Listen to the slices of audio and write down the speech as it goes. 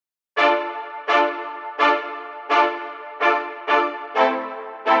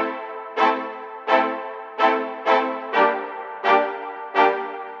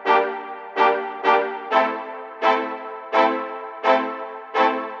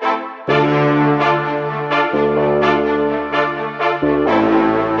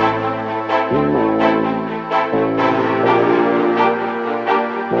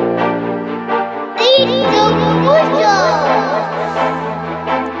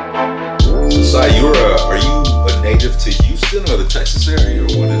Sai, are you a native to Houston or the Texas area,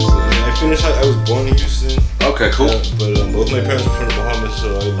 or what is I finished. I was born in Houston. Okay, cool. But both my parents were from the Bahamas,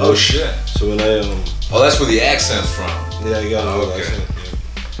 so I. Oh shit. So when I Oh, that's where the accent's from. Yeah, I got a little accent.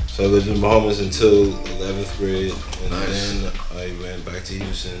 Yeah. So I lived in the Bahamas until 11th grade, and then I went back to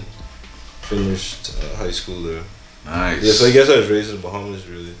Houston. Finished high school there. Nice. Yeah, so I guess I was raised in the Bahamas,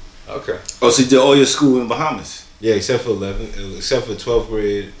 really. Okay. Oh, so you did all your school in Bahamas? Yeah, except for 12th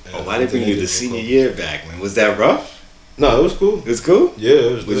grade. Oh, why did they bring you the senior year back, man? Was that rough? No, it was cool. It was cool? Yeah,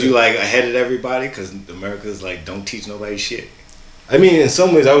 it was. Was you like ahead of everybody? Because America's like, don't teach nobody shit. I mean, in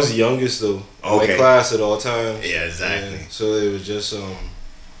some ways, I was the youngest though. In my Okay. class at all times. Yeah, exactly. And so it was just I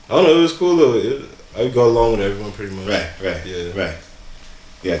don't know. It was cool though. I go along with everyone pretty much. Right. Yeah. Right.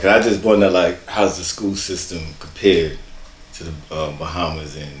 Yeah, because I just wonder, like, how's the school system compared to the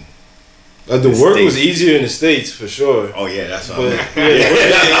Bahamas and... The work was easier in the States for sure. Oh yeah, that's what But, I mean. yeah,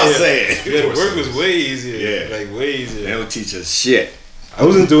 That's what I'm saying. Yeah, the work was way easier. Yeah. Like way easier. They don't teach us shit. I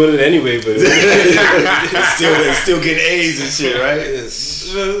wasn't doing it anyway, but still getting A's and shit, right?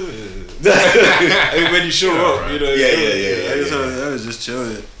 I mean, when you show up, you know. Yeah. I was just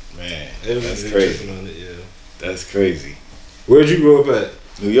chilling. Man, That's that's crazy. On it, yeah. That's crazy. Where'd you grow up at?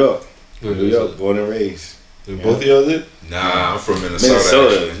 New York. New New York, born and raised. Both of y'all did? Nah, I'm from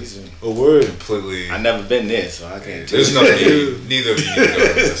Minnesota. Minnesota. A word. Completely. I never been there, so I can't. There's no need. Neither of you need to go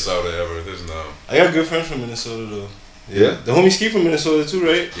to Minnesota ever. There's no. I got good friends from Minnesota though. Yeah. The homie Ski from Minnesota too,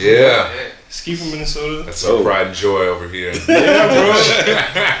 right? Yeah. Ski from Minnesota. That's our pride and joy over here. Yeah,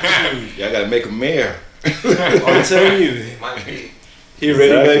 bro. Y'all gotta make a mayor. I'm telling you. Might be. He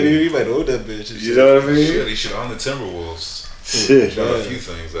ready, Exactly. baby. He might own that bitch. You know what I mean? Shit, he should own the Timberwolves. Shit. Got a few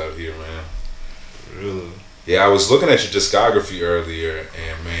things out here, man. Really? Yeah, I was looking at your discography earlier,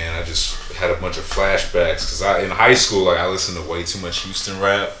 and man, I just had a bunch of flashbacks because in high school, like I listened to way too much Houston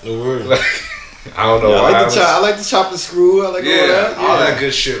rap. No word. Like, I don't know. Yeah, why I like the chop and screw. I like all that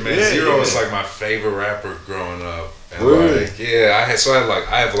good shit, man. Yeah, Zero yeah. was like my favorite rapper growing up. And Word. like, I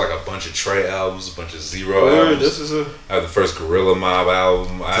have like a bunch of Trey albums, a bunch of Zero Word. albums. This is a. I have the first Gorilla Mob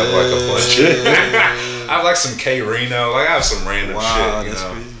album. I have like a bunch of. I have like some K Reno. Like I have some random shit. You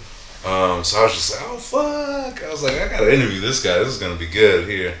know. Crazy. So I was just like, oh fuck! I was like, I gotta interview this guy. This is gonna be good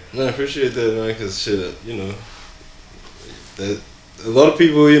here. Man, I appreciate that, man, because shit, you know, that a lot of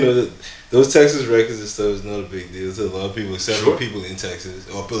people, you know, those Texas records and stuff is not a big deal to a lot of people, except for people in Texas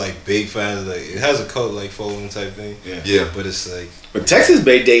or like big fans. Like it has a cult like following type thing. Yeah. But it's like, But Texas,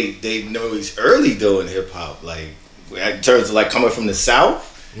 they know it's early though in hip hop. Like in terms of like coming from the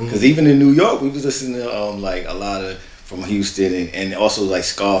South, because even in New York, we was listening to like a lot of from Houston and also like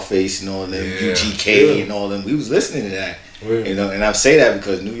Scarface and all them, UGK and all them. We was listening to that, you know. And I say that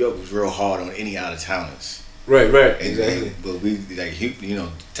because New York was real hard on any out of towners. right, Exactly. But we like you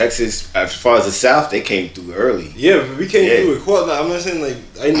know Texas as far as the South, they came through early. Yeah, but we came through with quality. I'm not saying like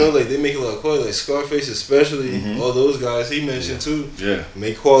I know like they make a lot of quality, like Scarface especially. All those guys he mentioned too. Yeah.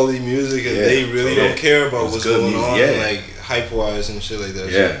 Make quality music and they really don't care about what's good going music, on, like hype wise and shit like that.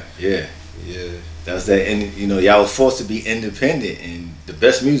 Yeah. Yeah. That's that, and you know, y'all was forced to be independent, and the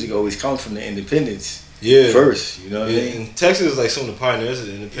best music always comes from the independents. Yeah. First, you know what I mean? And Texas is like some of the pioneers of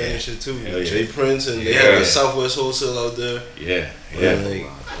the independent shit too. Hell yeah. Jay Prince and they have the Southwest Wholesale out there. And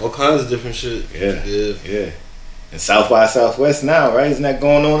like all kinds of different shit. Yeah. And South by Southwest now, right? Isn't that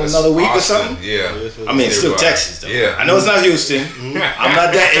going on another week Austin, or something? Yeah. I mean, it's still Texas though. Yeah. I know it's not Houston. I'm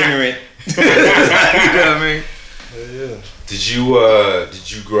not that ignorant. You know what I mean? Yeah.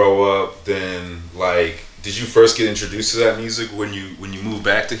 Did you grow up then? Like, did you first get introduced to that music when you moved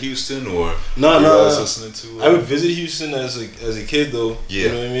back to Houston, or No. I was listening to? I would visit Houston as a kid though. Yeah. You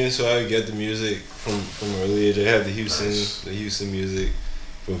know what I mean? So I would get the music from early age. I had the Houston music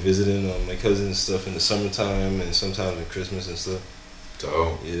from visiting my cousins and stuff in the summertime and sometimes in Christmas and stuff.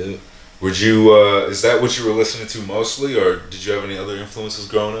 Dope. Yeah. Would you? Is that what you were listening to mostly, or did you have any other influences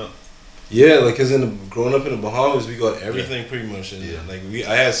growing up? Yeah, like cause growing up in the Bahamas, we got everything pretty much. And like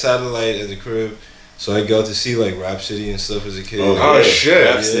I had satellite at the crib, so I got to see like Rap City and stuff as a kid. Oh shit!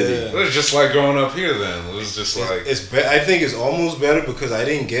 Rap City. It was just like growing up here. Then it was just like I think it's almost better because I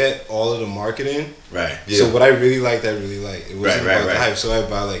didn't get all of the marketing. Right. Yeah. So what I really liked, I really liked. It wasn't about the hype. So I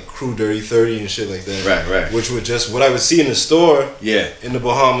buy like Crew Dirty 30 and shit like that. Right. Which was just what I would see in the store. Yeah. In the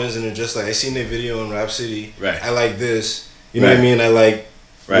Bahamas, and it just like I seen their video on Rap City. Right. I like this. You know what I mean? I like.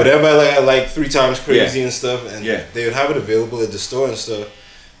 Right. Whatever I like 3 Times Crazy and stuff, and they would have it available at the store and stuff.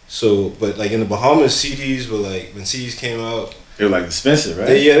 So, but like in the Bahamas, CDs were like when CDs came out, they were like expensive, right?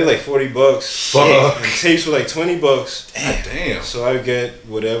 They're like $40. Fuck. And tapes were like $20. Damn. So I would get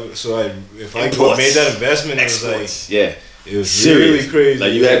whatever. So if I made that investment, it was like It was Serious. really crazy.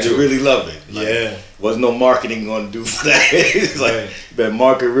 Like you had to really love it. Like, yeah. Wasn't no marketing gonna do for that. It's like Right. you better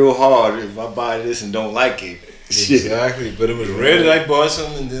market real hard if I buy this and don't like it. Shit. Exactly. But it was rare that I bought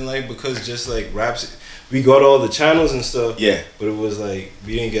some, and then like because just like raps, we got all the channels and stuff. Yeah. But it was like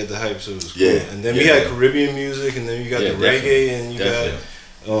we didn't get the hype, so it was cool. Yeah. And then we Yeah. had Caribbean music, and then you got Yeah, the reggae, definitely. and you Definitely.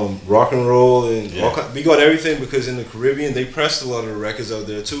 got rock and roll, and Yeah. we got everything because in the Caribbean they pressed a lot of the records out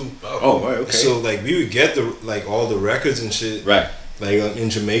there too. Oh, right, okay. So like we would get the like all the records and shit. Right. Like in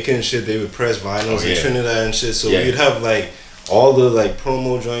Jamaica and shit, they would press vinyls Oh, yeah. in Trinidad and shit. So Yeah. we'd have like all the like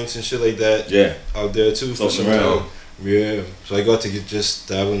promo joints and shit like that Yeah. out there too. Floating some around. time. Yeah. So I got to get just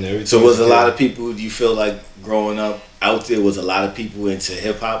dabble in everything. So was a lot of people, do you feel like growing up out there was a lot of people into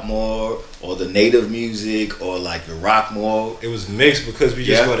hip hop more or the native music or like the rock more? It was mixed because we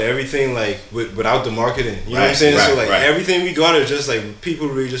just Yeah. got everything like without the marketing. You know what I'm Right, saying? So right, like right. everything we got is just like people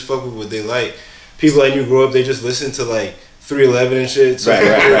really just fuck with what they like. People I knew grew up, they just listen to like 311 and shit. So Right,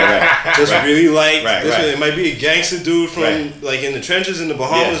 right. just really like Right, this right. one. It might be a gangster dude from Right. like in the trenches in the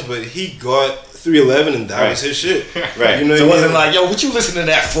Bahamas, Yeah. but he got 311 and that Right. was his shit. Right. You know So it what I wasn't mean? like, yo, what you listening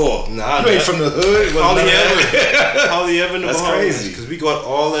to that for? Nah, you ain't that- from the hood. It wasn't Hardly none of ever. that. Hardly ever in the That's Bahamas. crazy. Because we got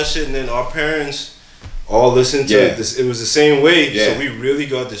all that shit, and then our parents all listened to Yeah. this. It was the same way. Yeah. So we really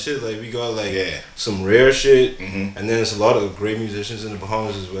got the shit. Like we got like Yeah. some rare shit, Mhm. and then there's a lot of great musicians in the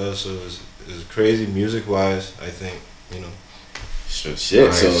Bahamas as well. So it was crazy music wise. I think Shit.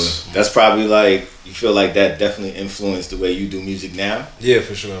 Nice. So that's probably like, you feel like that definitely influenced the way you do music now? Yeah,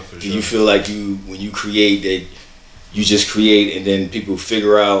 for sure. Do you feel like when you create that you just create and then people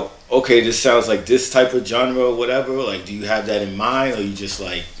figure out, okay, this sounds like this type of genre or whatever? Like, do you have that in mind or you just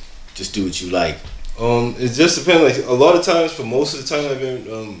like, just do what you like? It just depends. Like a lot of times, for most of the time, I've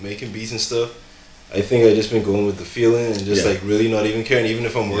been making beats and stuff. I think I just been going with the feeling and just Yeah. like really not even caring. Even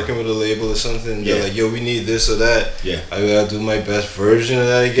if I'm working with a label or something, they're Yeah. like, "Yo, we need this or that." Yeah. I gotta do my best version of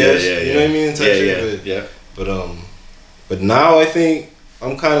that. I guess. You know what I mean? Type shit. Yeah. But now I think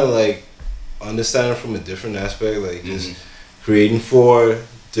I'm kind of like understanding from a different aspect, like just creating for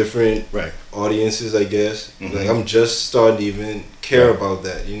different Right. audiences. I guess. Mhm. Like I'm just starting to even care Right. about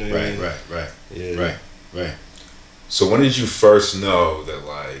that. You know what I Right, mean? right. Yeah. Right. So when did you first know that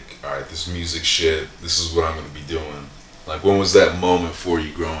like, all right, this music shit, this is what I'm gonna be doing? Like, when was that moment for you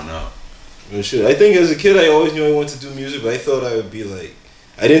growing up? Well, shit. I think as a kid, I always knew I wanted to do music, but I thought I would be like,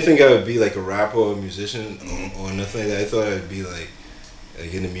 I didn't think I would be like a rapper or a musician or nothing like that. I thought I would be like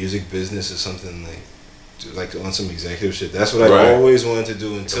in the music business or something like on some executive shit. That's what Right. I always wanted to do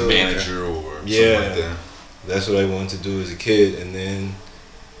Like until a manager or something Yeah. like that? That's what I wanted to do as a kid, and then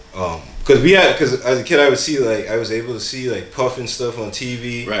because as a kid I would see like I was able to see like Puff and stuff on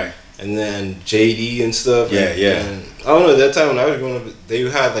TV, Right. and then JD and stuff. Yeah, and, yeah. And I don't know. At that time when I was growing up, they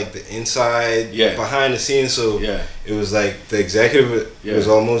had like the inside, Yeah. behind the scenes. So Yeah. it was like the executive Yeah. was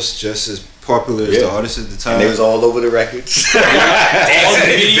almost just as popular as Yeah. the artist at the time. And they was all over the records. all the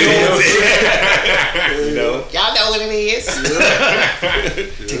videos. You know? Y'all know what it is.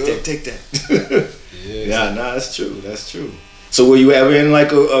 Take that. Yeah, nah, that's true. That's true. So were you ever in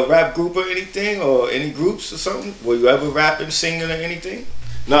like a rap group or anything, or any groups or something? Were you ever rapping, singing, or anything?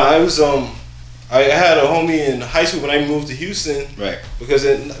 No, I was I had a homie in high school when I moved to Houston Right. because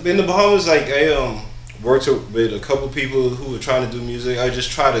in the Bahamas, like I worked with a couple people who were trying to do music. I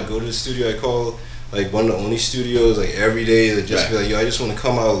just try to go to the studio. I call like one of the only studios like every day to just Right. be like, yo, I just want to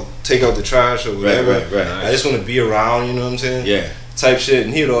come out, take out the trash or whatever. Right. I just want to be around. You know what I'm saying? Yeah. Type shit,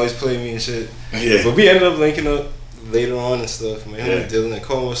 and he would always play me and shit. Yeah. But we ended up linking up later on and stuff. Man, Yeah. Dylan at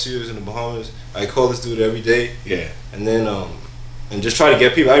Como Studios in the Bahamas. I call this dude every day, Yeah. and then and just try to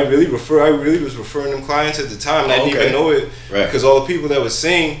get people. I really was referring them clients at the time, and I didn't Okay. even know it Right. because all the people that would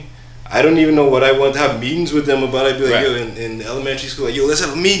sing, I don't even know what I want to have meetings with them about. I'd be like, Right. yo, in elementary school, like, yo, let's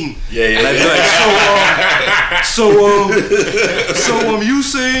have a meeting. Yeah. And I'd be like, so you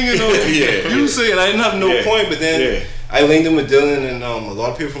sing, and Yeah. you sing, and I didn't have no Yeah. point, but then. Yeah. I linked in with Dylan, and a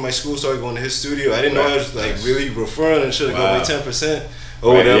lot of people from my school started going to his studio. I didn't know I was like really referring and should have Wow. got my 10%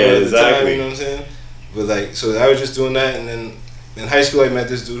 or Right, whatever yeah, at the time. exactly. You know what I'm saying? But like, so I was just doing that, and then in high school I met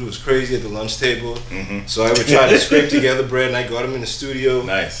this dude who was crazy at the lunch table. Mm-hmm. So I would try to scrape together bread, and I got him in the studio.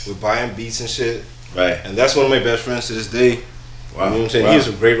 Nice. We're buying beats and shit, Right. and that's one of my best friends to this day. Wow. You know what I'm saying? Wow. He's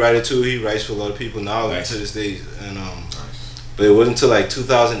a great writer too. He writes for a lot of people now Nice. to this day, and but it wasn't until like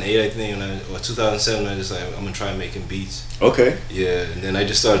 2008 I think, or 2007 I just like I'm gonna try making beats. Okay. Yeah, and then I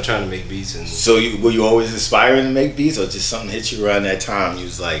just started trying to make beats, and So were you always aspiring to make beats, or just something hit you around that time? You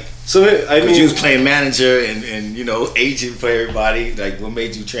was like, so I because mean, you was playing manager and you know agent for everybody. Like, what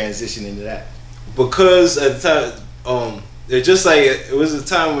made you transition into that? because at the time, it just like it was a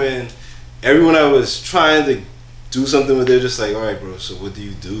time when everyone I was trying to do something where they're just like, all right, bro. So what do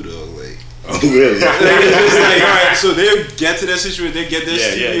you do, dog? Like, Oh, really? it's just like, all right. So they get to that situation, they get their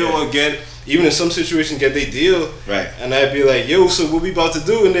studio yeah. or get even in some situations get their deal, Right. And I'd be like, yo, so what we about to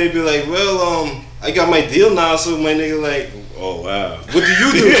do? And they'd be like, well, I got my deal now, so my nigga like, Oh, wow. what do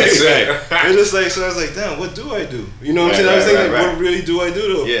you do? Right. They're just like, so I was like, damn, what do I do? You know what I'm saying? Right, I was thinking, right, like, right. what really do I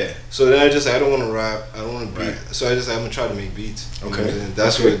do though? Yeah. So then I just, I don't want to rap, I don't want to beat. Right. So I'm gonna try to make beats. You know Okay. what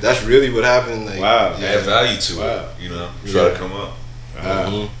I'm saying? That's really what happened. Like, Wow. yeah. Add value to Wow. it. You know, try to come up. Wow.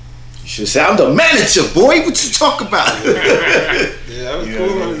 Mhm. You should say, I'm the manager, boy. What you talk about? Yeah, that was You cool.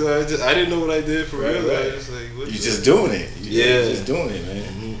 know what I mean? I didn't know what I did for Right, real. right. I was like, what You the- just doing it. Yeah. You just doing it,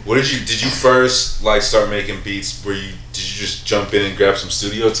 man. What did you first like start making beats? Did you just jump in and grab some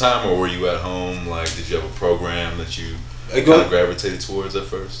studio time, or were you at home? Like, did you have a program that you I kind go. of gravitated towards at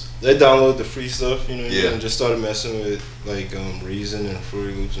first? I downloaded the free stuff, you know, Yeah. and just started messing with like Reason and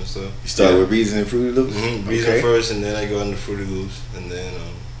Fruity Loops and stuff. You started with Reason and Fruity Loops? Reason Okay. first, and then I got into Fruity Loops, and then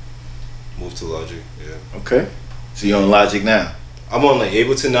moved to Logic. Yeah, Okay. So you're on Logic now? I'm on like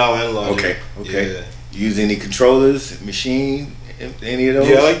Ableton now and Logic. Okay. Yeah. You use any controllers, machine, any of those?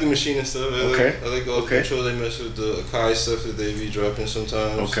 Yeah, I like the machine and stuff. Okay. I like all the Okay. controls. I mess with the Akai stuff that they be dropping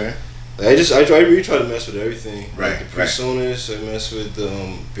sometimes. Okay. Like, I really try to mess with everything. Right, Like the right. PreSonus, I mess with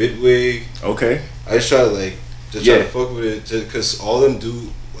Bitwig. Okay. I just try to like try to Yeah. fuck with it because all of them do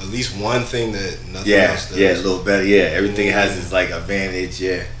at least one thing that nothing Yeah, else does. yeah, a little better. Yeah, everything Yeah. has its like advantage.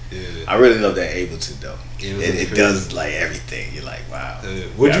 Yeah, Yeah. I really love that Ableton though. Ableton It crazy. does like everything. You're like, wow.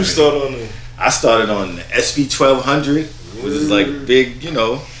 What'd Yeah, you I start on? I started on the SP1200, which is like big. You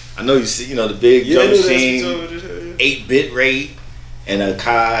know, I know you see. You know the big I drum knew that's machine, what you told me. 8-bit rate, and a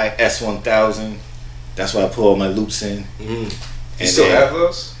Kai S1000. That's why I put all my loops in. Mhm. You And still then- have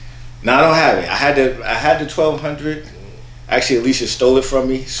those? No, I don't have it. I had the 1200. Actually, Alicia stole it from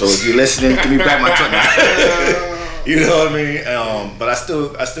me. So if you're listening, give me back my truck. You know what I mean? But I still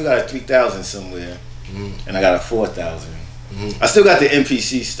got a 3000 somewhere, and I got a 4000. I still got the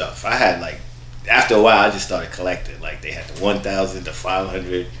MPC stuff. I had like after a while, I just started collecting. Like they had the 1000, the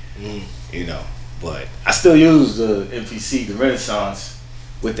 500. You know, but I still use the MPC, the Renaissance,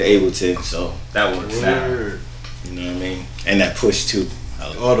 with the Ableton. So that works now. Word. You know what I mean? And that push too.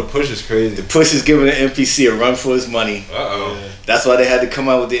 Oh, the push is crazy. The push is giving the MPC a run for his money. Uh-oh. That's why they had to come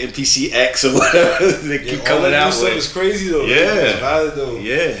out with the MPC X or whatever they keep coming out stuff with. is crazy though. Yeah. It's valid though.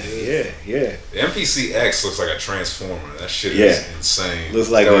 Yeah. The MPC X looks like a transformer. That shit Yeah. is insane. Looks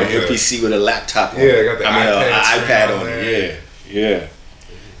like Got an the- MPC with a laptop on Yeah, it. they got the an iPad iPad screen on on it. Yeah.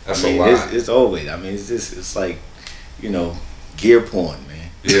 That's I mean, a lot. it's always. I mean, it's like, you know, gear porn, man.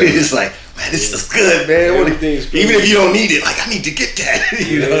 Yeah. It's like, man, this is good, man. What- Everything's crazy. even if you don't need it, like I need to get that.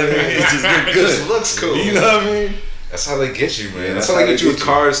 You know what I mean? It just look It good. just looks cool. You know what I mean? That's how they get you, man. Yeah, that's how they get you with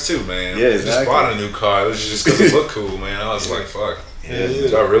cars too, man. Yeah, I just exactly. bought a new car. It was just because it looked cool, man. I was like, fuck. Yeah.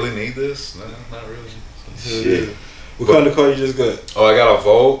 Do I really need this? No, not really. Shit. What kind of car you just got? Oh, I got a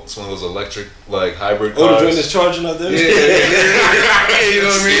Volt. It's one of those electric, like hybrid Oh, the cars. joint is charging out there. Yeah, You know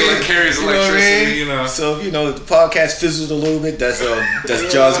what I mean? It carries You know what I electricity, mean? you know. So if you know the podcast fizzles a little bit, that's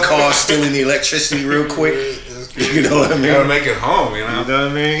John's car stealing the electricity real quick. You know what I You gotta mean? make it home, you know. You know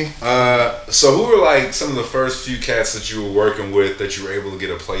what I mean? So who were like some of the first few cats that you were working with that you were able to get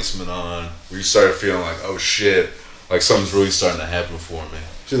a placement on, where you started feeling like, oh shit, like something's really starting to happen for me?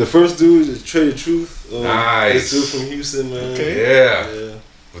 So the first dude is Trey the Truth. Nice. This dude from Houston, man. Okay. Yeah. Yeah.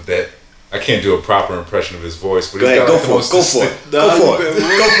 With that, I can't do a proper impression of his voice, but Go he's ahead, got go like the for it, most go for it, distinct- go for it,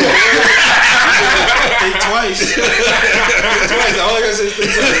 Nah, go for it. Think twice. Think twice. All I gotta say is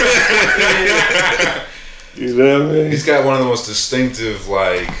think twice. You know what I mean? He's got one of the most distinctive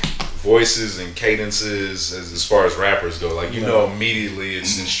like voices and cadences as far as rappers go. Like you know immediately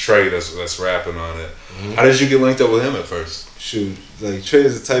it's Trey that's rapping on it. How did you get linked up with him at first? Shoot, like Trey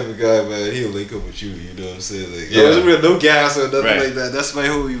is the type of guy, man. He'll link up with you. You know what I'm saying? Like, Yeah. no gas or nothing Right. like that. That's my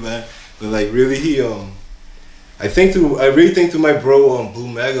homie, man. But like, really, I really think through my bro, Blue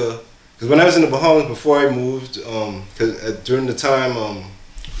Mega, because when I was in the Bahamas before I moved, because during the time,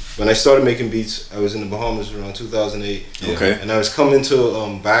 when I started making beats, I was in the Bahamas around 2008. Yeah. Okay. And I was coming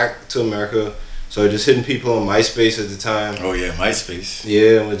to back to America, so I was just hitting people on MySpace at the time. Oh yeah, MySpace.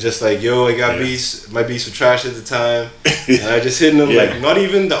 Yeah, and was just like, yo, I got Yeah. beats. My beats were trash at the time, and I just hitting them Yeah. like not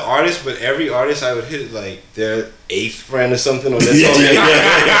even the artist, but every artist I would hit like their 8th friend or something, or that's Yeah, all they yeah,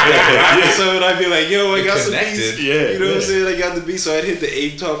 had. So I'd be like, yo, I You're got some connected. beats. Yeah, You know what I'm yeah. saying? I got the beats, so I'd hit the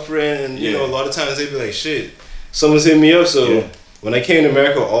 8th top friend, and you Yeah. know, a lot of times they'd be like, shit, someone's hitting me up. So Yeah. when I came to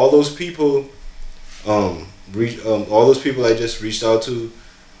America, all those people I just reached out to,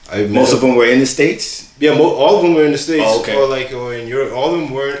 Most of them were in the States? Yeah, all of them were in the States. Oh, okay. Or in Europe. All of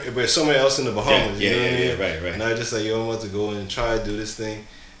them were, but somewhere else in the Bahamas. Yeah, you know what I mean? right. And I just like, yo, I'm about to go and try to do this thing.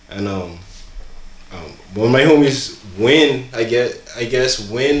 And one of my homies, Win, I guess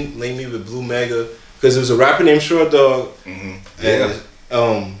Win linked me with Blue Mega because there was a rapper named Short Dog. Mm-hmm.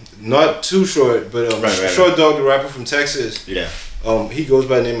 And, not too short, but Short Dog, the rapper from Texas. Yeah. He goes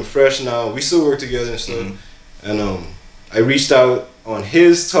by the name of Fresh now. We still work together and stuff. Mm-hmm. And I reached out on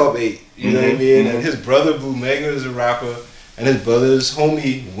his top 8. You know what I mean? And his brother Blue Mega is a rapper, and his brother's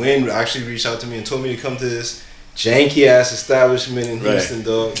homie Win actually reached out to me and told me to come to this janky ass establishment in Houston,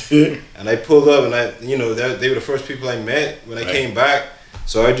 dog. And I pulled up, and they were the first people I met when I came back.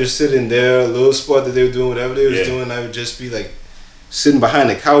 So I just sit in their little spot that they were doing whatever they was doing. I would just be like sitting behind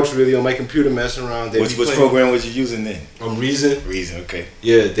the couch, really, on my computer, messing around. Which program was you using then? Reason. Reason, okay.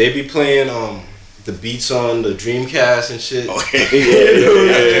 Yeah, they be playing the beats on the Dreamcast and shit. Okay.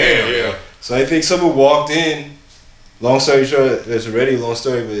 Yeah. So I think someone walked in. Long story short, it's already a long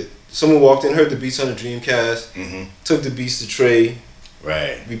story, but someone walked in, heard the beats on the Dreamcast, took the beats to Trey.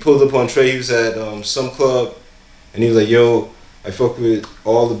 Right. We pulled up on Trey. He was at some club, and he was like, "Yo, I fuck with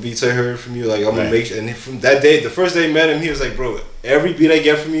all the beats I heard from you. Like, I'm gonna make sure." And from that day, the first day I met him, he was like, "Bro, every beat I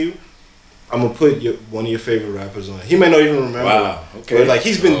get from you, I'm gonna put one of your favorite rappers on." He might not even remember. Wow. Okay. But like,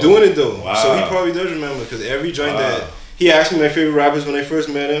 he's been doing it though, wow. so he probably does remember because every joint that he asked me my favorite rappers when I first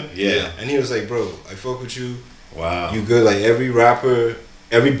met him. Yeah. And he was like, "Bro, I fuck with you. Wow. You good? Like every rapper."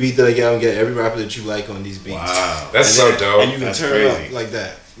 Every beat that I get, I'm get every rapper that you like on these beats. Wow, that's so dope. And you can turn it up like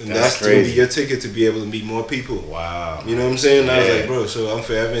that. And that's crazy. gonna be your ticket to be able to meet more people. Wow. You know what I'm saying? And I was like, bro, so I'm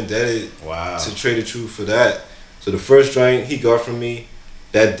forever indebted Wow. to Trey the Truth for that. So the first joint he got from me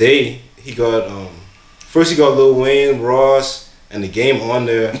that day, he got first he got Lil Wayne, Ross, and The Game on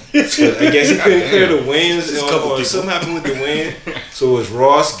there. But I guess he couldn't clear the Waynes or something happened with the Wayne. So it was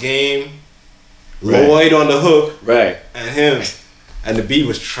Ross, Game, Lloyd on the hook, right, and him. And the beat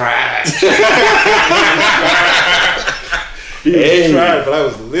was trash. He was trash, but I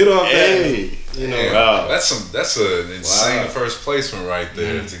was lit off that. You know, wow. That's an insane first placement right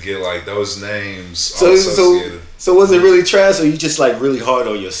there to get like those names so was it really trash, or you just like really hard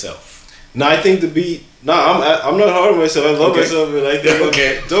on yourself? No, I think the beat. No, I'm not hard on myself. I love myself, and I think I'm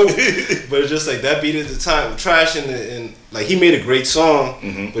dope. But it's just like that beat at the time, trash in like he made a great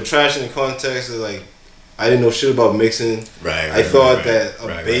song, but trash in the context of like. I didn't know shit about mixing. Right. I thought that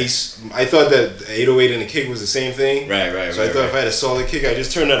bass. I thought that the 808 and the kick was the same thing. Right. So I thought if I had a solid kick, I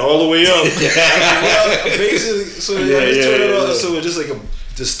just turned that all the way up. Basically, so I just turned it up. So it was just like a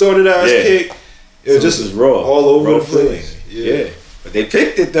distorted ass kick. It was just raw, all over the place. Yeah. But they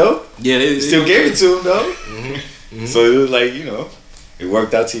picked it though. Yeah, they still gave it to him though. So it was like it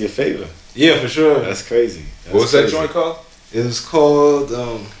worked out to your favor. Yeah, for sure. That's crazy. What was that joint called? It was called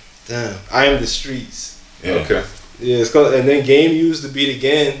I Am the Streets. Yeah. Okay. Yeah, it's called, and then Game used the beat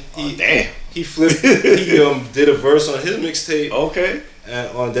again. He flipped. He did a verse on his mixtape. Okay.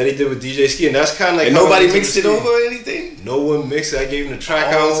 On that he did with DJ Ski, and that's kind of like. And nobody mixed it over or anything. No one mixed it. I gave him the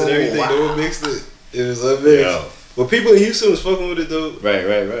track outs and everything. Wow. No one mixed it. It was unmixed. But people in Houston was fucking with it though. Right.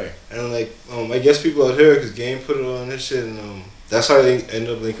 And like, I guess people out here, because Game put it on his shit, and that's how they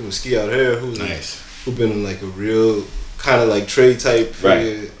ended up linking with Ski out here, who's nice. Who been in like a real kind of like trade type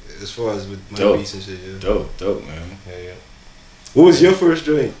figure. As far as with my beats and shit, Dope, man. Yeah. What was your first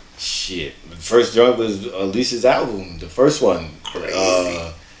joint? Shit, the first joint was Alicia's album, the first one,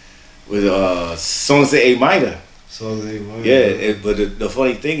 with songs in A minor. Songs in A minor. Yeah, but the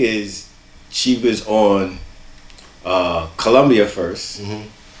funny thing is, she was on Columbia first, and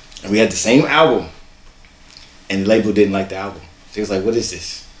we had the same album, and the label didn't like the album. They was like, "What is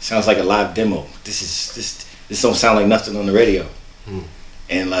this? Sounds like a live demo. This don't sound like nothing on the radio."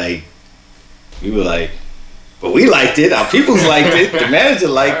 And like, we were like, but we liked it. Our peoples liked it. The manager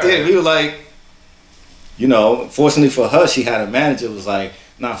liked it. We were like, fortunately for her, she had a manager who was like,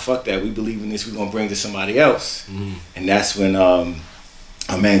 nah, fuck that. We believe in this. We're going to bring to somebody else. And that's when our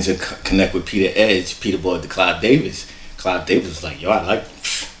manager connect with Peter Edge. Peter bought to Clive Davis. Clive Davis was like, yo, I like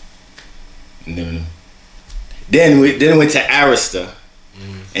it. And then we went to Arista.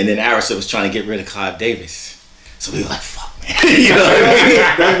 And then Arista was trying to get rid of Clive Davis. So we were like, fuck. You know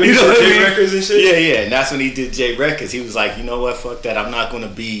what I mean? J Records and shit? Yeah. And that's when he did J Records. He was like, you know what? Fuck that. I'm not going to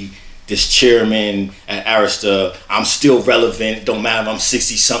be this chairman at Arista. I'm still relevant. Don't matter if I'm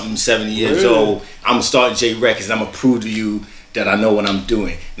 60-something, 70 years old. I'm going to start J Records and I'm going to prove to you that I know what I'm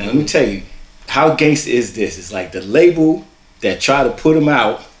doing. Now, let me tell you, how gangsta is this? It's like the label that tried to put him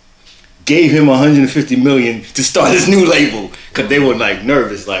out gave him $150 million to start his new label because they were like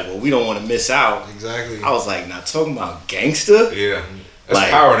nervous, like, well, we don't want to miss out. Exactly. I was like, now talking about gangster. Yeah, That's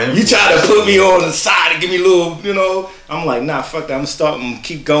like, power and you influence. try to put me on the side and give me a little, you know. I'm like, nah, fuck that. I'm starting,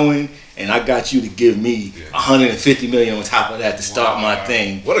 keep going, and I got you to give me 150 million on top of that to start my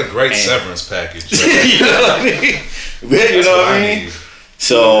thing. What a great And- severance package. You know what I mean? You know what I mean?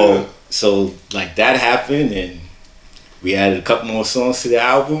 So like that happened, and we added a couple more songs to the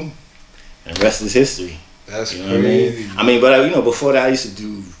album, and the rest is history. That's You know crazy. what I mean? But you know, before that, I used to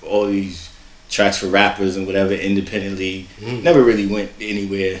do all these tracks for rappers and whatever independently. Never really went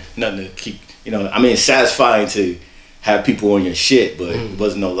anywhere. Nothing to keep. You know, I mean, it's satisfying to have people on your shit, but it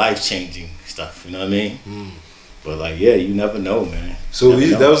wasn't no life changing stuff. You know what I mean? But like, yeah, you never know, man. So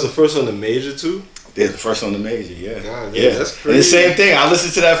Never know. that was the first on the major too? Yeah, the first on the major, yeah. God, yeah, that's And the crazy. same thing. I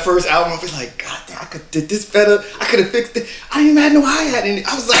listened to that first album. I was like, God damn, I could did this better. I could have fixed it. I didn't even have no hi hat in it.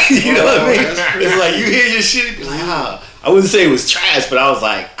 I was like, you know what I mean? that's crazy. It's like you hear your shit and be like, ah. I wouldn't say it was trash, but I was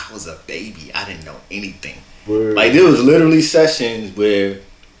like, I was a baby. I didn't know anything. Word. Like there was literally sessions where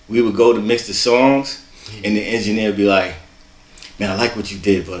we would go to mix the songs, and the engineer would be like, man, I like what you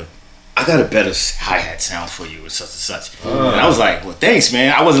did, but I got a better hi-hat sound for you or such and such. And I was like, well, thanks,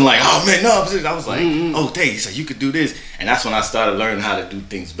 man. I wasn't like, oh, man, no. I was like, oh, thanks. So you could do this. And that's when I started learning how to do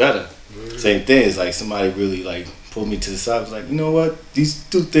things better. Same thing. It's like somebody really like pulled me to the side. Was like, you know what? These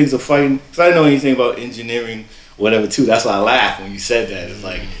two things are fighting. Because I didn't know anything about engineering or whatever, too. That's why I laughed when you said that. It's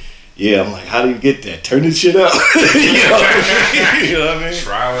like, yeah, I'm like, how do you get that? Turn this shit up. You know what I mean? You know what I mean?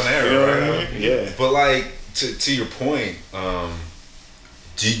 Trial and error, You know right? what I mean? Yeah. But like to your point,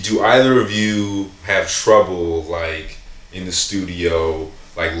 do either of you have trouble like in the studio,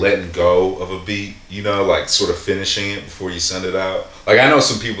 like letting go of a beat? You know, like sort of finishing it before you send it out. Like I know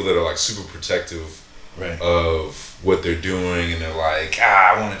some people that are like super protective Right. of what they're doing, and they're like,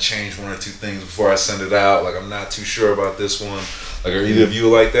 I want to change one or two things before I send it out. Like I'm not too sure about this one. Like are either of you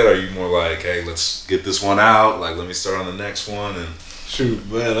like that? Or are you more like, hey, let's get this one out. Like let me start on the next one and. Shoot,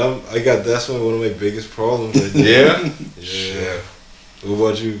 man, I got that's one of my biggest problems. Right there. Yeah? Yeah.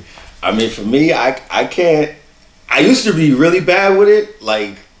 What about you? I mean, for me, I can't. I used to be really bad with it.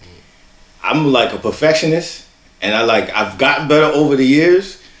 Like, I'm like a perfectionist, and I've gotten better over the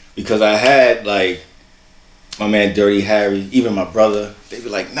years because I had like my man Dirty Harry, even my brother. They be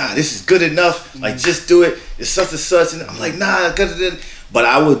like, nah, this is good enough. Like, just do it. It's such and such, and I'm like, nah, good. But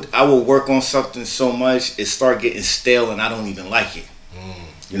I would work on something so much it start getting stale, and I don't even like it.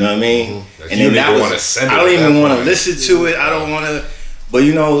 You know what I mean? Like And you then don't that even was wanna send it I don't at even that want to point. listen to it. I don't want to. But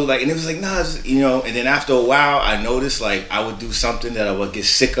you know, like, and it was like, nah, you know. And then after a while, I noticed like I would do something that I would get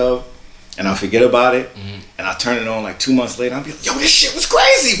sick of, and I forget about it, and I turn it on like 2 months later. I'll be like, yo, this shit was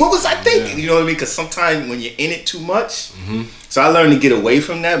crazy. What was I thinking? You know what I mean? Because sometimes when you're in it too much, so I learned to get away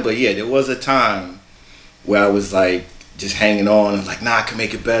from that. But yeah, there was a time where I was like just hanging on and like, nah, I can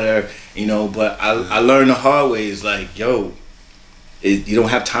make it better, you know. But I learned the hard way is like, yo, you don't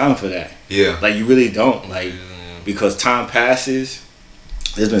have time for that. Yeah. Like you really don't. Like because time passes.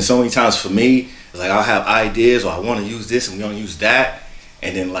 There's been so many times for me, it's like I'll have ideas or I want to use this and we don't use that,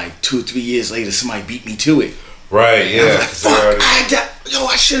 and then like 2 or 3 years later somebody beat me to it. Right, And I yeah. was like, fuck,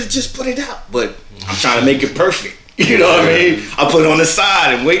 I should have just put it out. But I'm trying to make it perfect. You know what I mean? I put it on the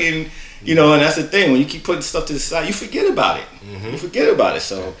side and waiting, you know, and that's the thing. When you keep putting stuff to the side, you forget about it. You forget about it.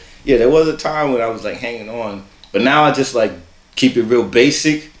 So yeah, there was a time when I was like hanging on. But now I just like keep it real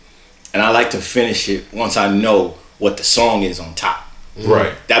basic, and I like to finish it once I know what the song is on top.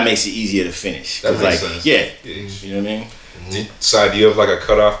 Right. That makes it easier to finish. That 'Cause, makes like, sense. yeah, Yeah. you know what I mean? So do you have like a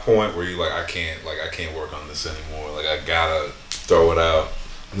cutoff point where you like I can't work on this anymore. Like I gotta throw it out.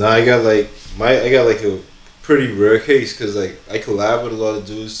 No, I got like a pretty rare case because like I collab with a lot of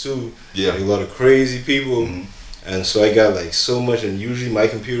dudes too. Yeah. Like, a lot of crazy people, and so I got like so much. And usually my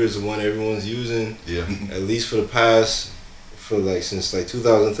computer is the one everyone's using. Yeah. At least since like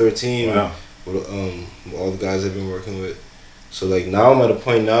 2013. Wow. With all the guys I've been working with. So like now I'm at a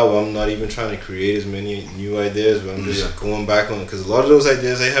point now where I'm not even trying to create as many new ideas, but I'm just going back on, because a lot of those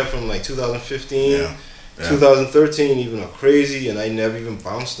ideas I have from like 2015, 2013 even are crazy, and I never even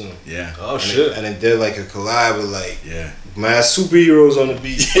bounced them. Yeah. Oh And shit. and then did like a collab with like Yeah. mad superheroes on the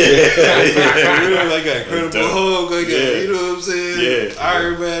beat. For real, like an Incredible dope. Hulk, like Yeah. you know what I'm saying? Yeah.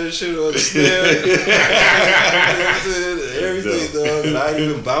 Iron Man and shit on the snare. You know what I'm saying? Everything, dog. And I ain't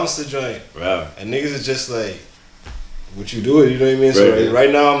even bounced the joint. Wow. And niggas is just like, what you doing? You know what I mean? So Right.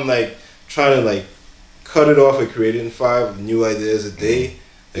 right now I'm like trying to like cut it off at creating 5 new ideas a day.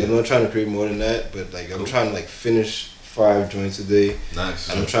 Like, I'm not trying to create more than that, but like I'm trying to like finish 5 joints a day. Nice.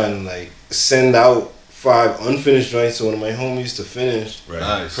 And I'm trying to like send out 5 unfinished joints to one of my homies to finish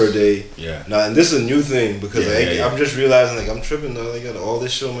Nice. per day. Yeah. Now, and this is a new thing because Yeah. I'm just realizing like I'm tripping though. I got all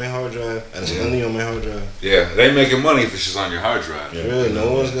this shit on my hard drive and it's only on my hard drive. Yeah, they making money if it's just on your hard drive. Yeah. Really,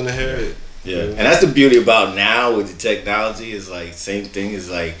 no one's gonna hear it. Yeah, and that's the beauty about now with the technology is like same thing is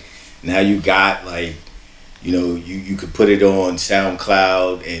like now you got like you could put it on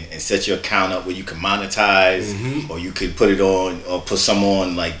SoundCloud and set your account up where you can monetize, or you could put it on or put some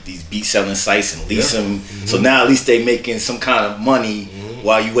on like these beat selling sites and lease them. So now at least they making some kind of money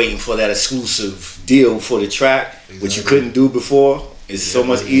while you waiting for that exclusive deal for the track, which you couldn't do before. It's so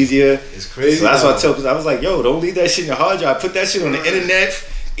much easier. It's crazy. So that's what I tell people. I was like, yo, don't leave that shit in your hard drive. Put that shit on the internet.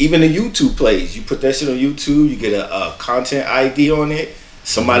 Even the YouTube plays. You put that shit on YouTube, you get a content ID on it.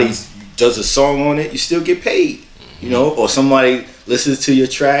 Somebody does a song on it, you still get paid. Or somebody listens to your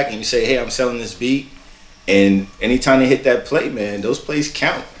track and you say, hey, I'm selling this beat. And anytime they hit that play, man, those plays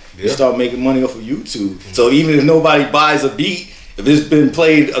count. You start making money off of YouTube. So even if nobody buys a beat, if it's been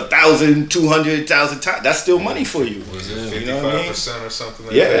played 1,000, 200,000 times, that's still money for you. Was it 55% You know what I mean? or something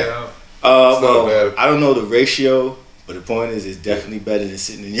like Yeah. that? Well, bad. I don't know the ratio, but the point is, it's definitely better than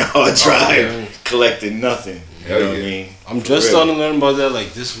sitting in your hard drive collecting nothing. You know what I mean? I'm just starting to learn about that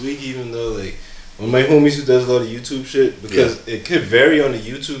like this week, even though like one of my homies who does a lot of YouTube shit, because it could vary on the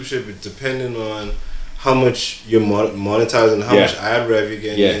YouTube shit, but depending on how much you're monetizing, how much ad rev you're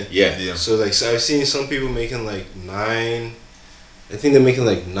getting. Yeah. So like, so I've seen some people making like I think they're making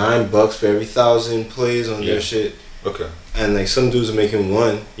like $9 for every 1,000 plays on their shit. Okay. And like some dudes are making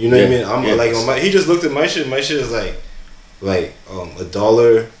 1. You know what I mean? I'm like on my. He just looked at my shit. My shit is like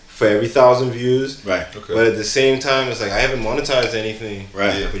 $1 for every 1,000 views. Right. Okay. But at the same time, it's like I haven't monetized anything.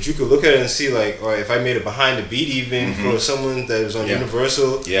 Right. Yeah. But you could look at it and see like, or if I made it behind the beat even for someone that was on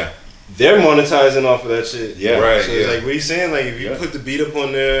Universal, they're monetizing off of that shit. Yeah. Right. So it's like, what are you saying? Like, if you put the beat up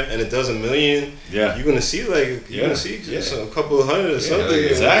on there and it does 1 million, you're gonna see like a couple of hundred or something.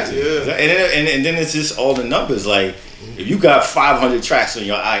 Exactly. Yeah. And then it's just all the numbers. Like if you got 500 tracks on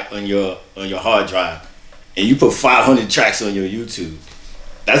your hard drive, and you put 500 tracks on your YouTube,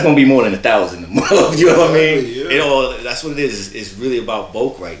 that's gonna be more than 1,000 a month. You know what I mean? Yeah. That's what it is. It's really about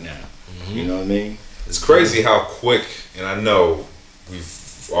bulk right now. You know what I mean? It's crazy how quick, and I know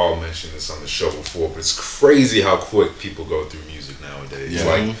we've all mentioned this on the show before, but it's crazy how quick people go through music nowadays.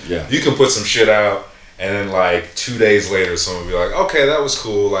 Like, you can put some shit out, and then like 2 days later, someone will be like, "Okay, that was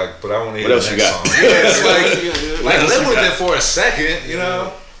cool," like, but I want to hear the next song. Yeah, it's like live with it for a second, you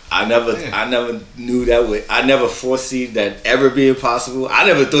know. I never knew that I never foreseen that ever being possible. I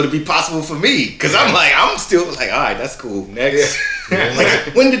never thought it'd be possible for me, because I'm still like, all right, that's cool. Next,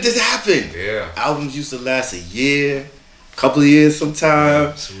 like, when did this happen? Yeah, albums used to last a year, couple of years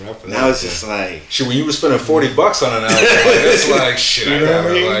sometimes. Now it's just like shit. When you were spending $40 on an album, like, it's like shit.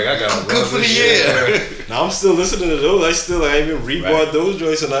 I got I'm good for the year. Now I'm still listening to those. I even rebought those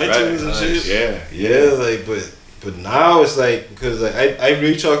joints on iTunes and shit. Like, but now it's like, because like I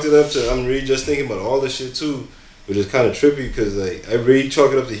really chalked it up to, I'm really just thinking about all this shit too, which is kind of trippy because like I really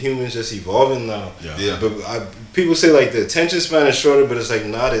chalk it up to humans just evolving now. But people say like the attention span is shorter, but it's like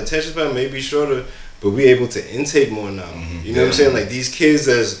nah, the attention span may be shorter, but we able to intake more now. You know what I'm saying? Like these kids,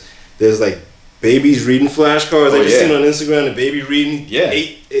 there's like babies reading flashcards. I just seen on Instagram the baby reading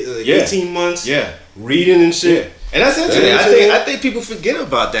 18 months reading and shit. And that's interesting. I think people forget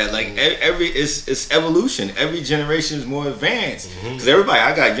about that. Like it's evolution. Every generation is more advanced. Because everybody,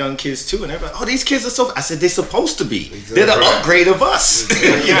 I got young kids too, and everybody, these kids are so. I said they're supposed to be. Exactly. They're the upgrade of us.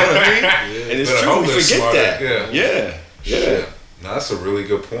 You know what I mean? And it's true. We forget that. Yeah. No, that's a really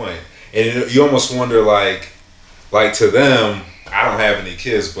good point. And you almost wonder, like to them, I don't have any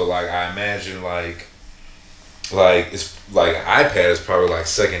kids, but like I imagine like it's like iPad is probably like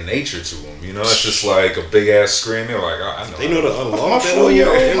second nature to them. You know, it's just like a big ass screen. They're like, oh, I know. They know to unlock my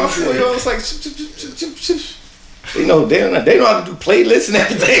 4-year-old. It's like, they know how to do playlists and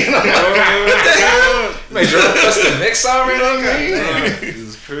everything. What the hell? Make sure I press the mix already. You know what I mean?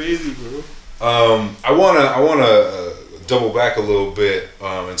 It's crazy, bro. I wanna double back a little bit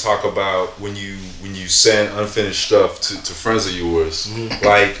and talk about when you send unfinished stuff to friends of yours.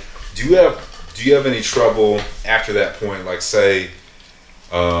 Like, do you have any trouble after that point? Like, say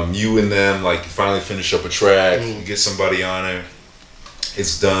you and them, like, you finally finish up a track, you get somebody on it,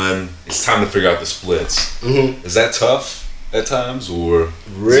 it's done, it's time to figure out the splits. Is that tough at times, or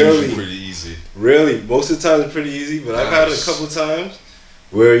really it's usually pretty easy? Really, most of the time it's pretty easy, but I've had it a couple times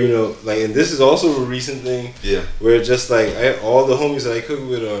where, you know, like, and this is also a recent thing, where just like all the homies that I cook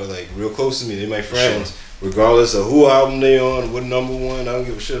with are like real close to me. They're my friends, regardless of who album they on, what number one. I don't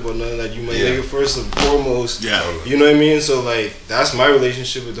give a shit about none of that. You my nigga first and foremost. You know what I mean? So like that's my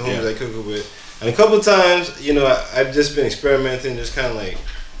relationship with the homies I cook with. And a couple of times, you know, I've just been experimenting, just kind of like,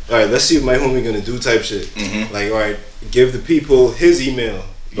 all right, let's see what my homie gonna do type shit. Mm-hmm. Like, all right, give the people his email.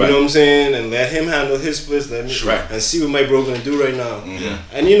 You Right. know what I'm saying? And let him handle his splits. Let me Right. and see what my bro gonna do right now. Mhm.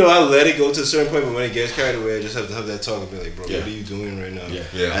 And you know, I let it go to a certain point, but when it gets carried away, I just have to have that talk and be like, bro, Yeah. what are you doing right now? Yeah.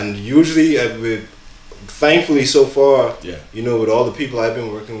 Yeah. And usually, thankfully, so far, Yeah. you know, with all the people I've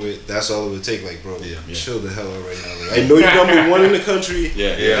been working with, that's all it would take. Like, bro, Yeah. chill the hell out right now. Like, I know you're number one in the country.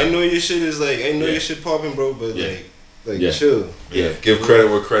 Yeah. Yeah. I know your shit is like, I know Yeah. your shit popping, bro. But Yeah. like, Yeah. chill. Yeah. Give credit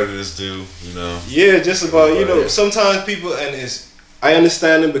where credit is due. You know. Yeah, just about you know. Yeah. Sometimes people, and I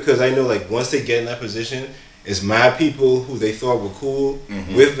understand them because I know like once they get in that position, it's mad people who they thought were cool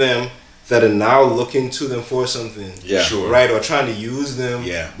Mhm. with them that are now looking to them for something. Yeah. Sure. Right, or trying to use them,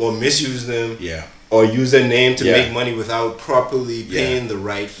 Yeah. or misuse them, Yeah. or use their name to Yeah. make money without properly Yeah. paying the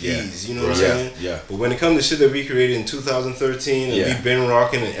right Yeah. fees. You know what I'm Yeah. saying? Yeah. But when it comes to shit that we created in 2013 and Yeah. we've been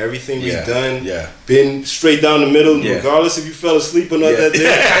rocking and everything Yeah. we've done, Yeah. been straight down the middle, Yeah. regardless if you fell asleep or not Yeah. that day.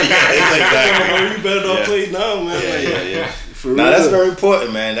 Yeah, exactly. Bro, you better not Yeah. play now, man. Yeah, Like, yeah, yeah. for Now real. that's very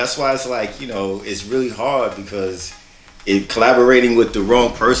important, man. That's why it's like, you know, it's really hard because collaborating with the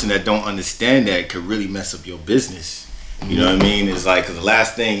wrong person that don't understand that could really mess up your business. You know what I mean? It's like 'cause the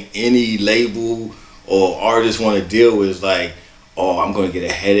last thing any label or artist want to deal with is like, oh, I'm going to get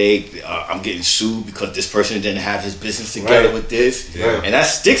a headache. I'm getting sued because this person didn't have his business together Right. with this. Yeah. And that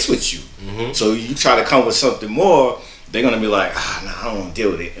sticks with you. So you try to come with something more, they're going to be like, nah, I don't want to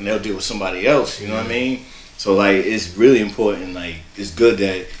deal with it. And they'll deal with somebody else. You know what I mean? So like, it's really important. Like, it's good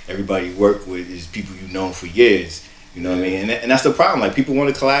that everybody you work with is people you've known for years. You know what I mean? And that's the problem. Like, people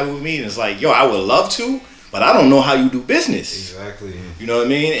want to collaborate with me, and it's like, yo, I would love to, but I don't know how you do business. Exactly. You know what I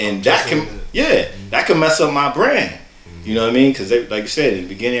mean? And I'm that just can, saying that. yeah, that can mess up my brand. You know what I mean? Because like you said, in the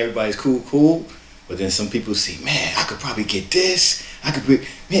beginning, everybody's cool, but then some people see, man, I could probably get this. I could be,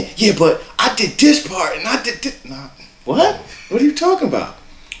 man, yeah, but I did this part and I did this. Nah, what? What are you talking about?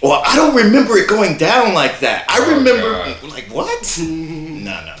 Or I don't remember it going down like that. I Oh, remember, God. like, what?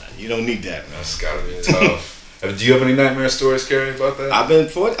 Nah. You don't need that, man. That's gotta be tough. Do you have any nightmare stories, Kerry, about that?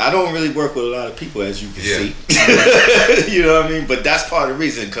 I don't really work with a lot of people, as you can Yeah. see. You know what I mean? But that's part of the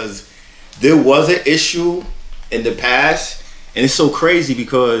reason, because there was an issue in the past, and it's so crazy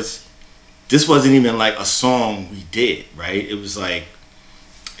because this wasn't even like a song we did, right? It was like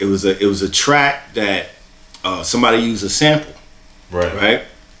it was a track that somebody used a sample, right?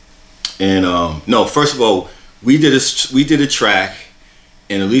 And no, first of all, we did a track,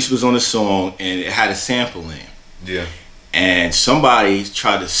 and Alicia was on the song, and it had a sample in. Yeah. And somebody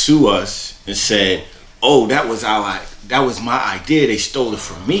tried to sue us and said, "Oh, that was my idea. They stole it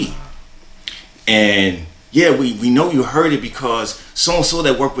from me." And yeah, we know you heard it because so and so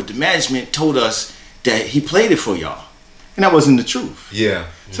that worked with the management told us that he played it for y'all, and that wasn't the truth. Yeah.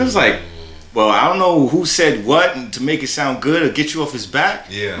 So it's like, well, I don't know who said what and to make it sound good or get you off his back.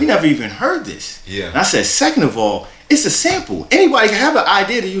 Yeah. We never even heard this. Yeah. And I said, second of all, it's a sample. Anybody can have an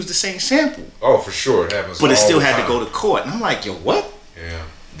idea to use the same sample, Oh, for sure. It happens. but it all still the had to time. go to court. And I'm like, yo, what? Yeah.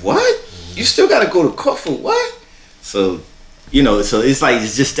 What? You still got to go to court for what? So, you know, so it's like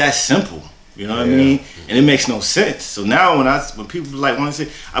it's just that simple. You know what I Yeah. mean? And it makes no sense. So now when people like want to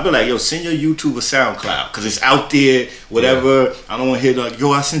say, I be like, yo, send your YouTube or SoundCloud because it's out there. Whatever. I don't want to hear like,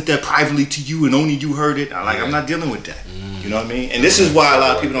 yo, I sent that privately to you and only you heard it. I'm not dealing with that. You know what I mean? And this is why a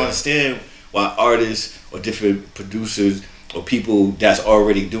lot of people don't understand why artists or different producers or people that's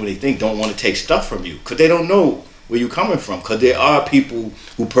already doing their thing don't want to take stuff from you because they don't know where you're coming from. Because there are people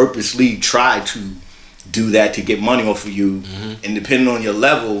who purposely try to do that to get money off of you, and depending on your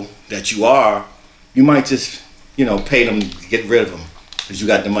level that you are, you might just, you know, pay them to get rid of them because you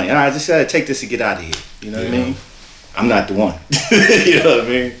got the money. I just said, take this and get out of here. You know what I mean? I'm not the one. You know what I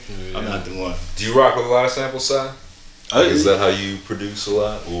mean? Yeah. I'm not the one. Do you rock with a lot of samples, Si? Is that how you produce a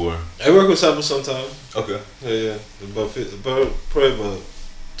lot, or? I work with samples sometimes. Okay. Yeah. Probably about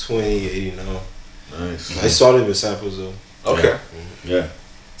 20, now. Nice. I started with samples though. Okay. Yeah.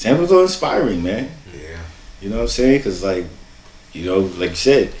 Samples are inspiring, man. Yeah. You know what I'm saying? Because, like, you know, like you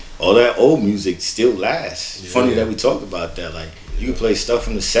said, all that old music still lasts. Yeah. Funny that we talked about that. Like, you can play stuff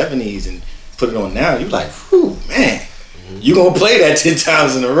from the 70s and put it on now. You're like, whew, man. You gonna play that 10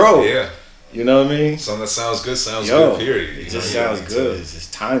 times in a row. Yeah. You know what I mean? Something that sounds good sounds Yo, good, period. it You just know, sounds good. It's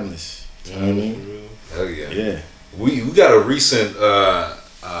just timeless. You know what I mean? Hell yeah. Yeah. We got a recent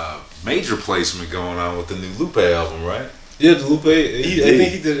major placement going on with the new Lupe album, right? Yeah, the Lupe. I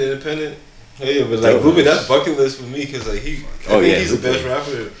think he did independent. Yeah, but like Dope. Lupe, that's bucket list for me because like I Oh, think yeah, he's Lupe. the best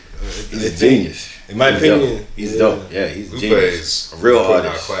rapper. He's a genius. In my He's opinion, dope. He's yeah. dope. Yeah, he's a Lupe genius. is A real putting out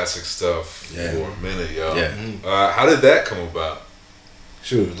artist. classic stuff Yeah. for a minute, yo. Yeah. How did that come about?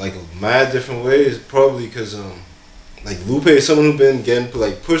 sure, like a mad different ways. Probably because like Lupe is someone who been getting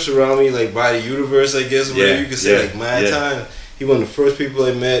like pushed around me like by the universe, I guess, whatever you could say, like mad time. He one of the first people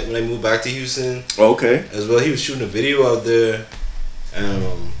I met when I moved back to Houston. Okay. As well, he was shooting a video out there, and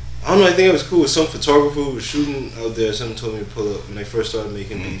I don't know. I think it was cool. Some photographer who was shooting out there. Someone told me to pull up when I first started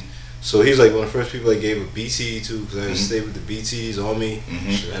making beats. So he's like one of the first people I gave a beat CD to because I stayed with the beat CDs on me,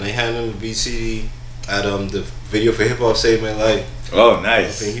 and I handed him a beat CD at the video for Hip Hop Saved My Life. Oh,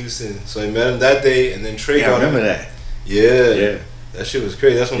 nice. Up in Houston. So I met him that day, and then Trey got I remember that. Yeah. That shit was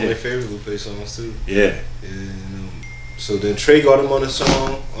crazy. That's one of my favorite Lupe songs too. Yeah. So then Trey got him on a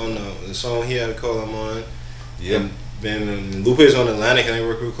song, on the song he had a call him on. Yeah. And Lupe's on Atlantic, and I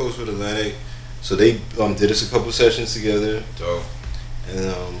work real close with Atlantic. So they did us a couple sessions together. Dope.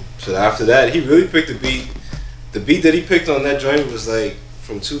 And so after that, he really picked the beat. The beat that he picked on that joint was like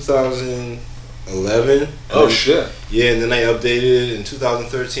from 2011. Oh shit. Yeah, and then I updated it in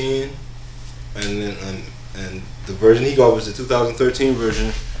 2013, and then and the version he got was the 2013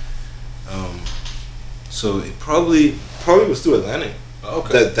 version. So it probably was through Atlantic.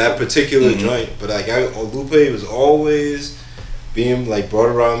 Okay. That particular joint, but like Lupe was always being like brought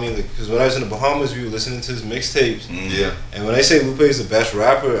around me, because when I was in the Bahamas, we were listening to his mixtapes. Yeah. And when I say Lupe is the best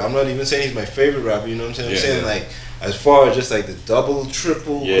rapper, I'm not even saying he's my favorite rapper. You know what I'm saying? I'm saying like as far as just like the double,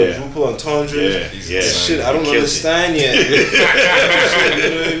 triple, quadruple entendres, shit I don't understand yet. You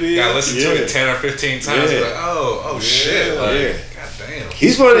know what I mean? Gotta listen to it 10 or 15 times. Like, oh shit. Like, God damn.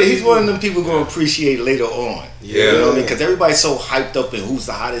 He's one of them people gonna appreciate later on. Yeah. You know what I mean? Because everybody's so hyped up in who's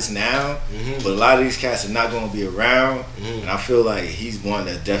the hottest now, but a lot of these cats are not gonna be around, and I feel like he's one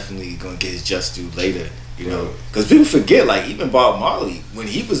that definitely gonna get his just due later. You know, because people forget, like even Bob Marley, when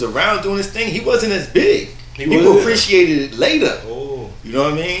he was around doing his thing, he wasn't as big. People appreciated it later. Oh. You know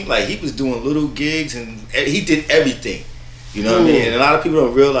what I mean? Like he was doing little gigs and he did everything. You know what I mean? And a lot of people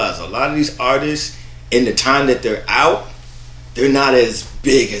don't realize a lot of these artists in the time that they're out, they're not as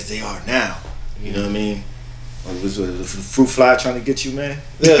big as they are now. You know what I mean? Was the fruit fly trying to get you, man?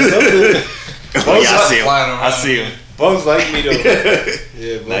 Yeah, something. Oh yeah, I see him. Bugs like me though.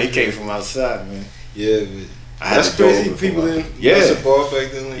 Yeah, nah, he came from outside, man. Yeah, but that's crazy. People didn't ball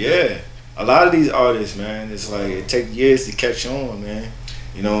back then. Like a lot of these artists, man, it's like it takes years to catch on, man.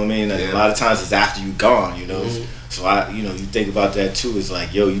 You know what I mean? Like, a lot of times it's after you gone, you know. So you think about that too. It's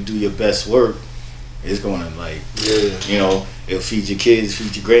like, yo, you do your best work, it's gonna you know, it'll feed your kids,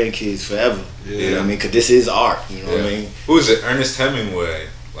 feed your grandkids forever. Yeah. You know what I mean? Because this is art. You know what I mean? Who is it? Ernest Hemingway.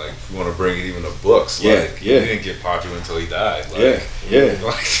 Like, if you want to bring it even to books, he didn't get popular until he died. Like,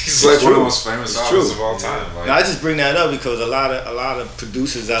 like he's like one of the most famous artists of all time. Like, now, I just bring that up because a lot of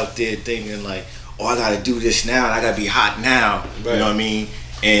producers out there thinking like, oh, I gotta do this now, and I gotta be hot now. You know what I mean?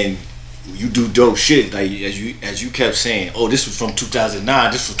 And you do dope shit, like as you kept saying, oh, this was from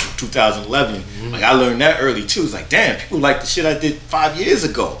 2009, this was from 2011. Like I learned that early too. It's like, damn, people like the shit I did 5 years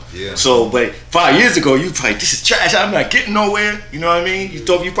ago. Yeah. So, but 5 years ago, you probably, this is trash. I'm not getting nowhere. You know what I mean? You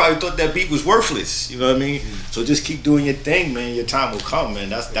probably thought that beat was worthless. You know what I mean? So just keep doing your thing, man. Your time will come, man.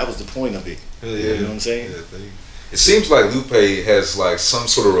 That was the point of it. You know what I'm saying? It seems like Lupe has like some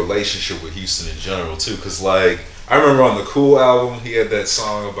sort of relationship with Houston in general too, because like I remember on the Cool album he had that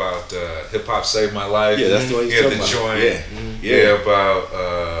song about Hip Hop Saved My Life. Yeah, that's the one he had the about. joint. Yeah, about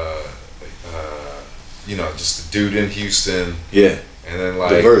you know, just the dude in Houston. Yeah, and then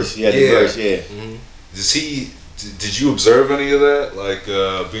like the verse. The verse. Did you observe any of that? Like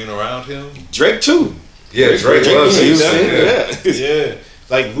being around him? Drake too. Yeah, Drake loves Houston. Yeah.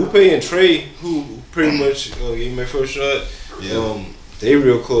 Like Lupe and Trey, who pretty much gave me my first shot. They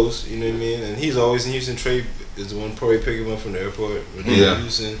real close, you know what I mean? And he's always in Houston. Trey is the one probably picking him up from the airport.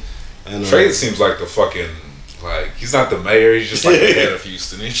 Houston. And, Trey seems like the fucking, like, he's not the mayor, he's just like the head of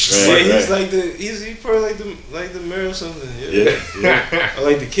Houston. He's just he's probably like the mayor or something. Or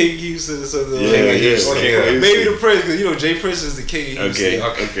like the king of Houston or something. Maybe the Prince, because you know Jay Prince is the king of Houston.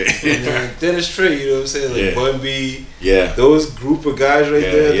 Okay. And then Dennis Trey, you know what I'm saying? Like Bun B. Yeah. Those group of guys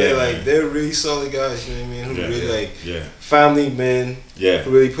there, they're really solid guys, you know what I mean? Who really family men. Yeah.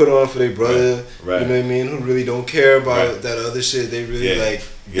 Who really put on for their brother. Right. You know what I mean? Who really don't care about that other shit. They really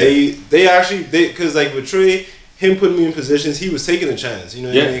they actually, because like with Trey, him putting me in positions, he was taking a chance. You know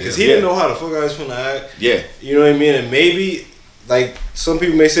what I mean? Because he didn't know how the fuck I was going to act. Yeah. You know what I mean? And maybe, like, some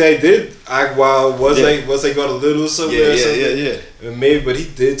people may say I did act wild. Was I got a little somewhere or something? And maybe, but he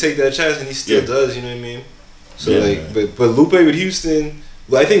did take that chance and he still does. You know what I mean? So but Lupe with Houston,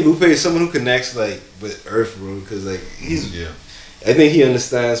 I think Lupe is someone who connects like with Earth, bro. Because like I think he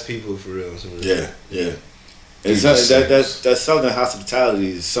understands people for real. And that Southern hospitality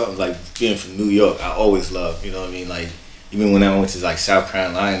is something like being from New York. I always love. You know what I mean? Like even when I went to like South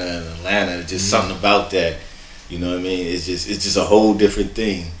Carolina and Atlanta, just something about that. You know what I mean? It's just a whole different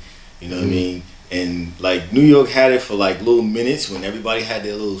thing. You know what I mean? And like New York had it for like little minutes when everybody had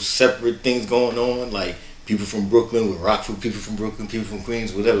their little separate things going on, like people from Brooklyn with Rockford, people from Brooklyn, people from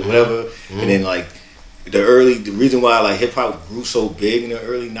Queens, whatever. And then like the reason why like hip hop grew so big in the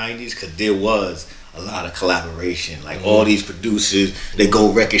early '90s, because there was a lot of collaboration. Like all these producers, they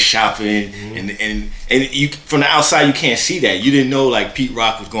go record shopping, and you from the outside you can't see that. You didn't know like Pete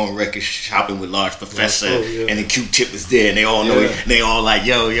Rock was going record shopping with Large Professor, and the Q-Tip was there, and they all know it, and they all like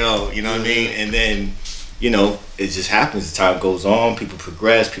yo, you know what I mean? And then it just happens as time goes on. People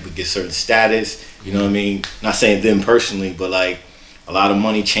progress, people get certain status. You know what I mean? Not saying them personally, but like a lot of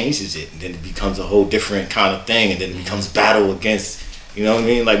money changes it, and then it becomes a whole different kind of thing, and then it becomes battle against. You know what I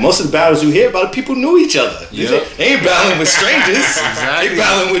mean? Like most of the battles you hear about, people knew each other. Yep. They ain't battling with strangers. Exactly. They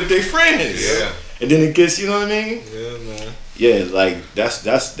battling with their friends. Yeah. And then it gets, you know what I mean? Yeah, man. Yeah, like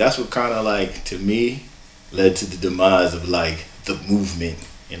that's what kind of like to me led to the demise of like the movement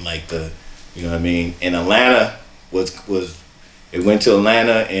and like the, you know what I mean? And Atlanta it went to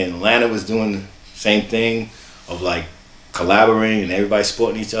Atlanta, and Atlanta was doing the same thing of like collaborating and everybody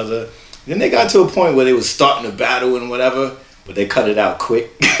supporting each other. Then they got to a point where they was starting to battle and whatever. But they cut it out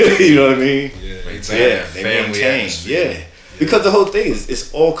quick. You know what I mean? Yeah. They maintain. Yeah. Because the whole thing is,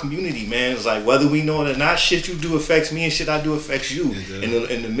 it's all community, man. It's like whether we know it or not, shit you do affects me and shit I do affects you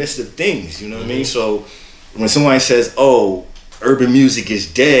in the midst of things. You know what I mean? So when somebody says, "Oh, urban music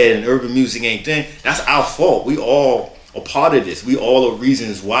is dead and urban music ain't dead," that's our fault. We all are part of this. We all are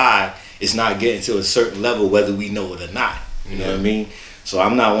reasons why it's not getting to a certain level, whether we know it or not. You know what I mean? So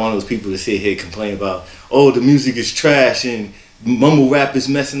I'm not one of those people that sit here and complain about, oh, the music is trash and mumble rap is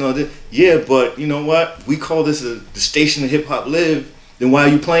messing all this. Yeah, but you know what? We call this the station of hip hop live. Then why are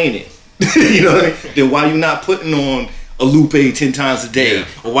you playing it? You know what I mean? Then why are you not putting on a Lupe 10 times a day? Yeah.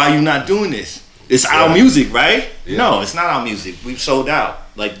 Or why are you not doing this? It's our music, right? Yeah. No, it's not our music. We've sold out.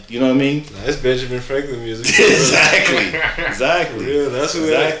 Like, you know what I mean? Nah, it's Benjamin Franklin music. Exactly. Yeah, that's what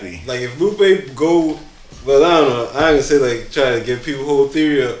exactly. Like if Lupe go. Well, I don't know. I ain't gonna say like try to give people whole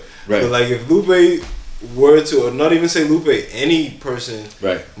theory up. Right. But like if Lupe were to, or not even say Lupe, any person.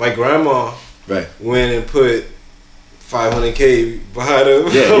 Right. My grandma. Right. Went and put $500K behind her.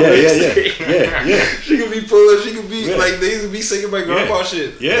 Yeah. She could be pulling. She could be like they used to be singing my grandpa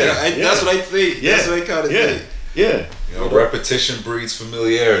shit. That's what I think. That's what I kind of think. Yeah. You know, repetition breeds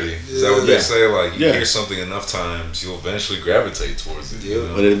familiarity. Is that what they say? Like, you hear something enough times, you'll eventually gravitate towards it. You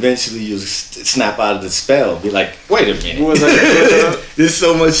know? But eventually you'll snap out of the spell. Be like, wait a minute. There's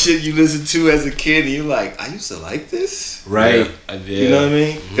so much shit you listen to as a kid, and you're like, I used to like this? Right. Yeah. You know what I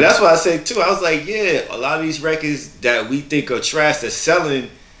mean? Mm-hmm. That's why I say, too, I was like, a lot of these records that we think are trash, they're selling,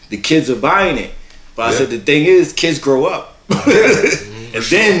 the kids are buying it. But I said, the thing is, kids grow up. And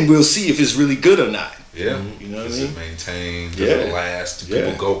then we'll see if it's really good or not. Yeah, you know what I Is mean? it maintained? Does it last? Do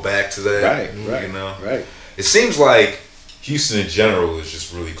people go back to that? Right. You know, right. It seems like Houston in general is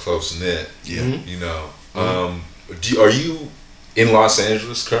just really close knit. Yeah, you know. Are you in Los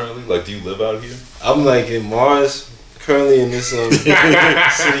Angeles currently? Like, do you live out here? I'm like in Mars, currently in this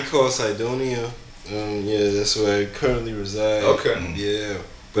city called Cydonia. That's where I currently reside. Okay. Yeah.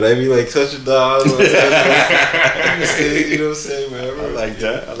 But I be like touching down. You know what I'm saying? Wherever. I like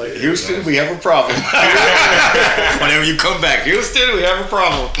that. Houston, we have a problem. Whenever you come back, Houston, we have a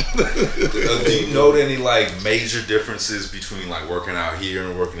problem. Do you note any like major differences between like working out here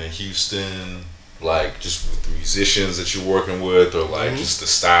and working in Houston? Like just with the musicians that you're working with, or like just the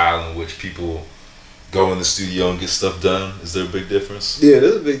style in which people go in the studio and get stuff done? Is there a big difference? Yeah,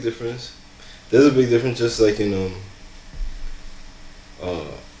 there's a big difference. Just like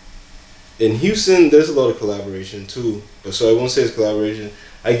in Houston, there's a lot of collaboration too. But so I won't say it's collaboration.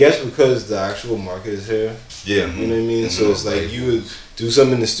 I guess because the actual market is here. Yeah. You know what I mean? So it's like you would do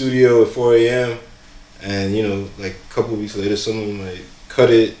something in the studio at 4 a.m. and like a couple of weeks later, someone might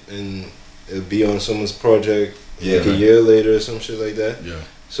cut it and it'll be on someone's project like a year later or some shit like that. Yeah.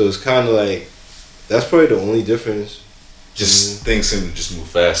 So it's kind of like, that's probably the only difference. Just things seem to just move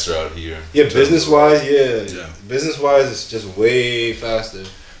faster out here. Yeah, business-wise, Business-wise, it's just way faster.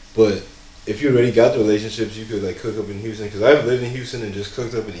 But if you already got the relationships, you could like cook up in Houston. Because I've lived in Houston and just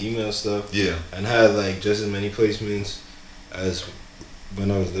cooked up in email stuff. Yeah. And had like just as many placements as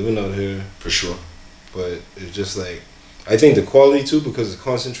when I was living out here. For sure. But it's just like, I think the quality too, because it's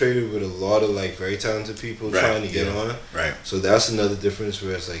concentrated with a lot of like very talented people trying to get on. Right. So that's another difference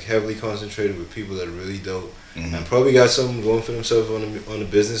where it's like heavily concentrated with people that are really dope. And probably got something going for themselves on the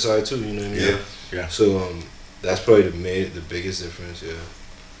business side too, you know what I mean? Yeah. So that's probably the biggest difference, yeah.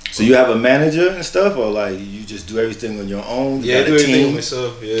 So you have a manager and stuff, or like you just do everything on your own? You Yeah, I got do a everything team?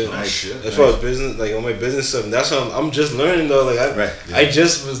 myself. Yeah. Nice. shit. As far as business, like on my business stuff, and that's what I'm just learning though. Like I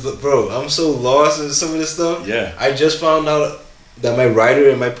just was, bro. I'm so lost in some of this stuff. Yeah. I just found out that my writer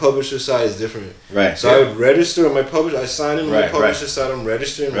and my publisher side is different. Right. So I would register on my publisher. I sign in on my Right, publisher right. side. I'm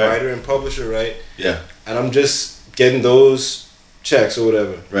registering Right. writer and publisher, right? Yeah. And I'm just getting those checks or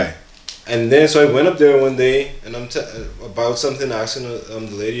whatever. Right. And then so I went up there one day and I'm about something, asking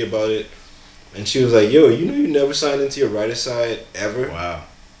the lady about it, and she was like, "Yo, you know you never signed into your writer side ever." Wow.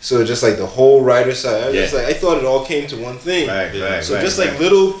 So just like the whole writer side, I was Yeah. just like, I thought it all came to one thing. Right. Right. So right, just right. like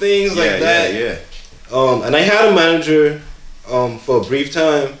little things yeah, like that. Yeah. And I had a manager for a brief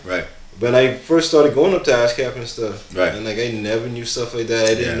time. Right. When I first started going up to ASCAP and stuff. Right. And like I never knew stuff like that.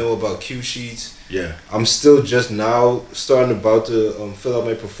 I didn't Yeah. know about cue sheets. Yeah. I'm still just now starting about to fill out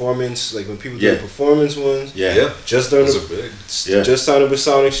my performance. Like when people do Yeah. the performance ones. Yeah. Yeah. Just Those learning. are big. Yeah. Just signed up with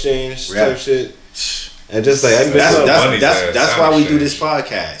Sound Exchange Yeah. type shit. And just like I miss That's out. money that's there, that's sound why we do exchange. this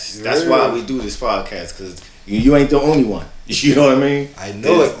podcast. That's Yeah. why we do this podcast, because you ain't the only one. You know what I mean? I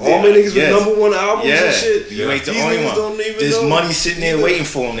know, like all my niggas Yes. with #1 albums Yeah. and shit. You ain't the These only niggas one. don't even There's know. money sitting there Yeah. waiting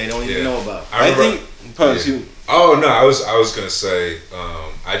for them. They don't even Yeah. know about. I remember, think. Pardon, Yeah. excuse me. Oh no, I was gonna say,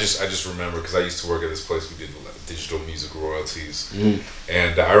 I just remember because I used to work at this place. We did digital music royalties,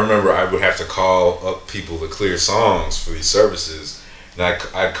 and I remember I would have to call up people to clear songs for these services, and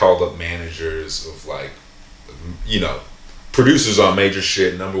I called up managers of like, you know, producers on major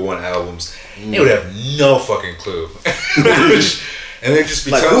shit, #1 albums. They would have no fucking clue, and they'd just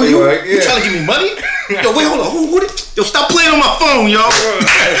be Like, telling who me you? like, You yeah. trying to give me money? Yo, wait, hold on. Who yo, stop playing on my phone, yo.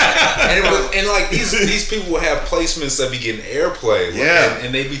 and like these people would have placements that be getting airplay. Like, Yeah.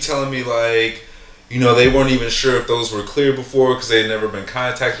 and they'd be telling me like, you know, they weren't even sure if those were clear before because they had never been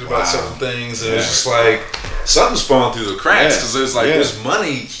contacted about Wow. certain things, and it's just like something's falling through the cracks Yeah. because there's like Yeah. there's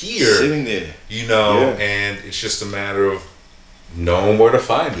money here, Sitting there. you know, Yeah. and it's just a matter of knowing where to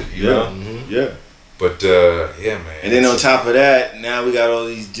find it, you know. Yeah. But yeah, man. And then on top of that, now we got all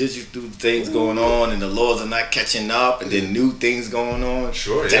these digital things going on, and the laws are not catching up, and then new things going on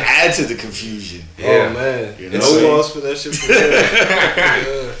Sure, to yeah. add to the confusion. Yeah. Oh man, You no know? loss for that shit. For real.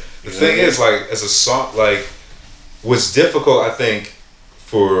 Yeah. The thing is, like, as a song, like, what's difficult, I think,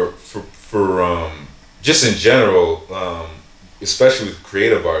 for just in general, especially with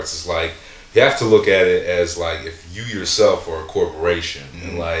creative arts, is like you have to look at it as like if you yourself are a corporation,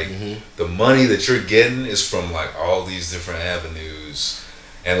 and like the money that you're getting is from like all these different avenues,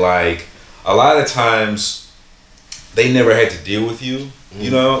 and like a lot of times they never had to deal with you. You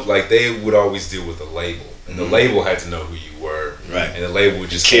know, like they would always deal with the label, and the label had to know who you were, Right. and the label would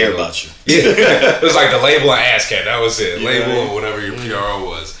just Care handle- about you. Yeah, it was like the label and ASCAP. That was it. Yeah. Label or whatever your PRO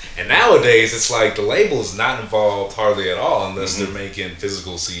was. And nowadays, it's like the label is not involved hardly at all unless they're making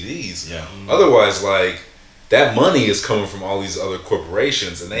physical CDs. Yeah. Otherwise, like that money is coming from all these other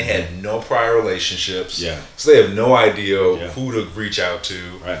corporations, and they had no prior relationships. Yeah. So they have no idea Yeah. who to reach out to.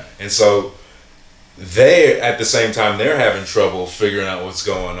 Right. And so they, at the same time, they're having trouble figuring out what's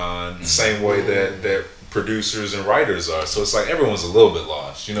going on. The same way that producers and writers are. So it's like everyone's a little bit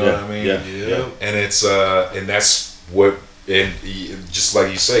lost. You know what I mean? Yeah. Yeah. And it's and that's what, and just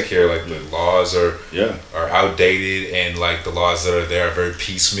like you say, Kerry, like the laws are Yeah. outdated, and like the laws that are there are very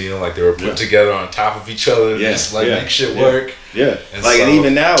piecemeal, like they were put together on top of each other to Yeah, just like yeah, make shit yeah. work. Yeah. And Like, and so-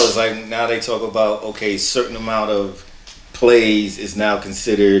 even now, it's like now they talk about, okay, certain amount of plays is now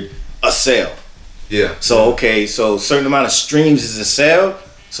considered a sale. Yeah. So, okay, so certain amount of streams is a sale.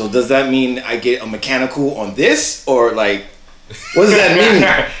 So does that mean I get a mechanical on this, or like, what does that mean?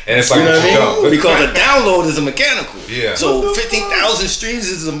 And it's like, You know what I no. mean? Because a download is a mechanical. Yeah. So 15,000 streams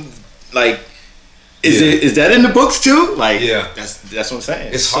is like, is Yeah. it is that in the books too? Like, Yeah. that's what I'm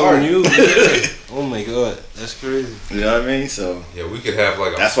saying. It's So hard. new. Yeah. Oh my god, that's crazy. You know what I mean? So Yeah, we could have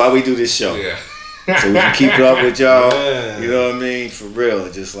like a that's why we do this show. yeah. So we can keep up with y'all. Yeah. You know what I mean? For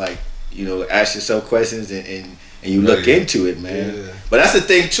real. Just like, you know, ask yourself questions and you look Yeah. into it, man. Yeah. But that's the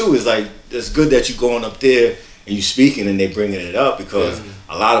thing too, is like it's good that you going up there and you speaking and they bringing it up, because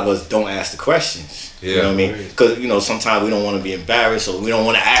a lot of us don't ask the questions. You know what I mean? Right. Because, you know, sometimes we don't want to be embarrassed, or we don't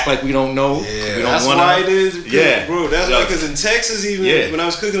want to act like we don't know. Yeah. We don't That's wanna, why it is. Yeah. Bro, that's Yeah. why, because in Texas, even Yeah. when I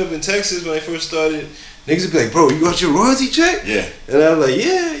was cooking up in Texas when I first started, niggas would be like, bro, you got your royalty check? Yeah. And I'm like,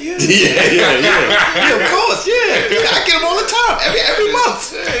 yeah. Yeah, of course, yeah. I get them all the time, every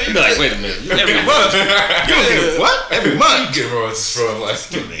month. You be like, wait a minute, every month? You don't get what? Every month? You get royalties from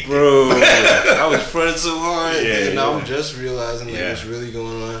like, bro, I was fronting so hard, and now yeah. I'm just realizing like what's really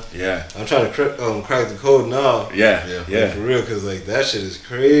going on. Yeah. I'm trying to crack the code now. Yeah. Like, for real, cause like that shit is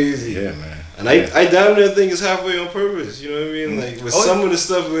crazy. Yeah, man. And I damn near think it's halfway on purpose. You know what I mean? Like with some of the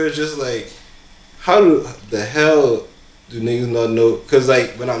stuff where it's just like, how the hell do niggas not know? Cause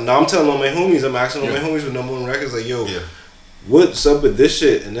like when I'm telling all my homies, I'm asking all my homies with number one records, like, yo, what's up with this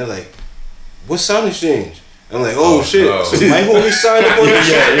shit? And they're like, what's Sound Exchange? I'm like, oh shit. No. So my homie signed up on that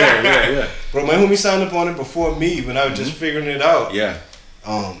shit. Yeah. Bro, my homie signed up on it before me when I was just figuring it out. Yeah.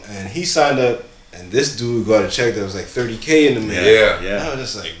 And he signed up, and this dude got a check that was like $30K in the mail. Yeah. I was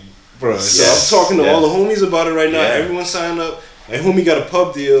just like, bro. So I'm talking to all the homies about it right now. Everyone signed up. My homie got a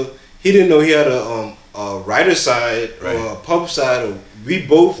pub deal. He didn't know he had a writer side or a pub side. Or we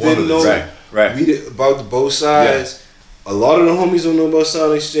both didn't know we did, about the both sides. Yeah. A lot of the homies don't know about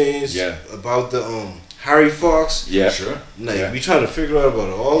Sound Exchange. Yeah. About the Harry Fox. Yeah, sure. Like we trying to figure out about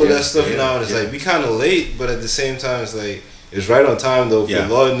all of that stuff now, and it's like we kind of late, but at the same time, it's like it's right on time though for a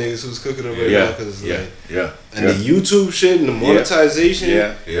lot of niggas who's cooking it right now, because and the YouTube shit and the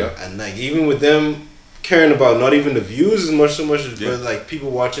monetization, and like even with them caring about not even the views as much as but like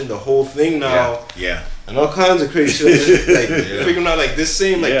people watching the whole thing now, and all kinds of crazy shit, like figuring out like this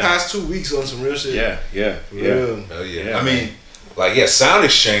same like past 2 weeks on some real shit, Real. Hell yeah. I mean, like Sound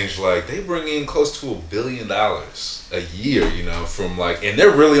Exchange, like they bring in close to $1 billion a year, you know, from like, and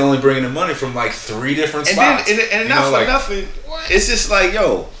they're really only bringing in money from like 3 different spots. And not for nothing, it's just like,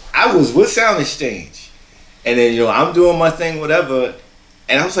 yo, I was with Sound Exchange, and then I'm doing my thing, whatever.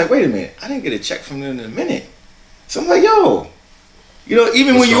 And I was like, wait a minute, I didn't get a check from them in a minute. So I'm like, yo,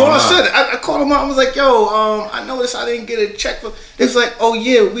 even when you all said it, I called them out. I was like, yo, I noticed I didn't get a check. They was like, oh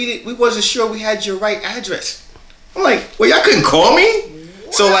yeah, we wasn't sure we had your right address. I'm like, well, y'all couldn't call me?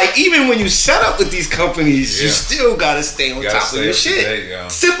 What? So like, even when you set up with these companies, you still gotta stay on top of your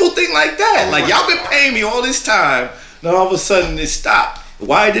shit. Simple thing like that. Like y'all been paying me all this time. Now all of a sudden it stopped.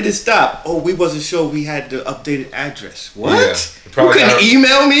 Why did it stop? Oh, we wasn't sure we had the updated address. What? Yeah. You couldn't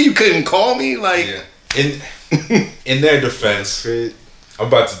email me? You couldn't call me? Like in their defense, I'm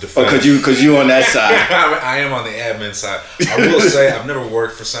about to defend. Cause you on that side. I am on the admin side. I will say I've never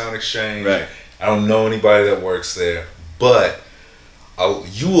worked for Sound Exchange. Right. I don't know anybody that works there, but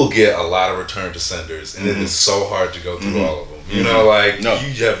you will get a lot of return to senders, and it is so hard to go through all of them. You know, like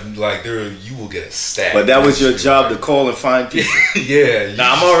you have like you will get a stack. But that was your job to call and find people.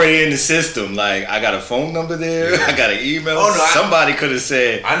 Now I'm already in the system. Like I got a phone number there. I got an email. Oh no! Somebody could have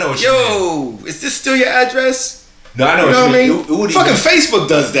said, "I know what you mean. Is this still your address?" No, I know what you mean. Fucking Facebook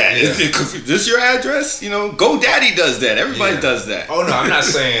does that. Is this your address? GoDaddy does that. Everybody does that. Oh no, I'm not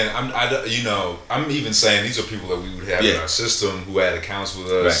saying. I'm even saying these are people that we would have in our system who had accounts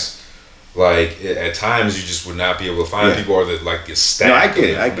with us. Right. Like at times, you just would not be able to find people, or that like the stack. No, I get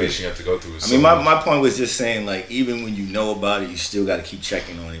it. Information you have to go through. I mean, my point was just saying, like, even when you know about it, you still got to keep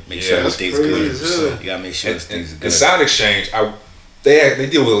checking on it. Make sure everything's good. You got to make sure things are good. The Sound Exchange, They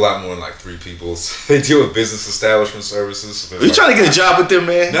deal with a lot more than like 3 people. They deal with business establishment services. Are you trying to get a job with them,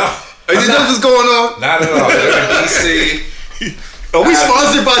 man? No. You know what's going on? Not at all. They're in DC. Are we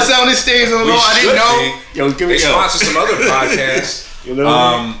sponsored by Sound Exchange? I didn't know. They sponsor some other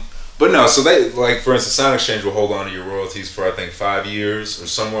podcasts. But no, so they, like, for instance, Sound Exchange will hold on to your royalties for, I think, 5 years or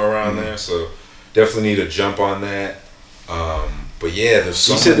somewhere around there. So definitely need to jump on that. But yeah, there's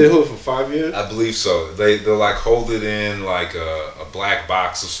some. You said they hold it for 5 years? I believe so. They'll like hold it in like a black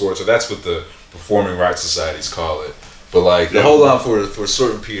box of sorts. So that's what the performing rights societies call it. But like they hold on for a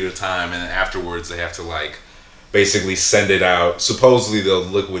certain period of time, and then afterwards they have to like basically send it out. Supposedly they'll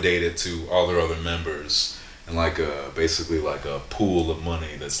liquidate it to all their other members, and like basically like a pool of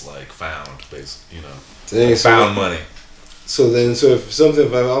money that's like found, found money. So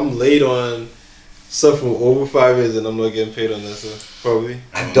if I'm late on stuff from over 5 years and I'm not getting paid on that stuff, probably.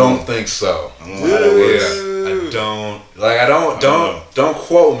 I don't think so. I don't know how that works. Don't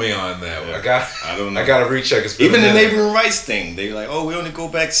quote me on that. Yeah. I got to recheck. Even the neighboring rights thing, they like, we only go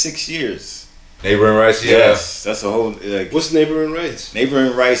back 6 years. Neighboring rights, yes, that's a whole. Like, what's neighboring rights?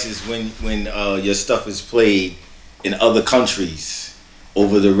 Neighboring rights is when your stuff is played in other countries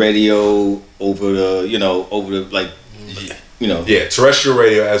over the radio, over the like. Yeah, terrestrial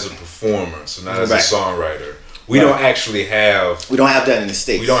radio as a performer, so not as a songwriter. We don't actually have. We don't have that in the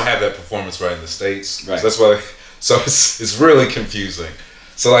States. We don't have that performance right in the States. Right. So that's why. So it's really confusing.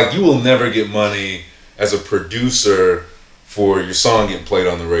 So like you will never get money as a producer for your song getting played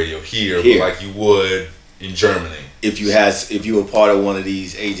on the radio here. But like you would in Germany. If you were part of one of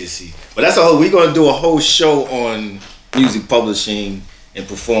these agencies. But that's we're gonna do a whole show on music publishing and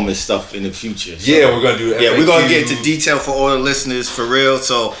performance stuff in the future. So, yeah, we're gonna do FAQ. Yeah, we're gonna get into detail for all the listeners for real.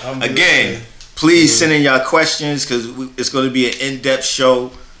 So again, please send in y'all questions because it's gonna be an in-depth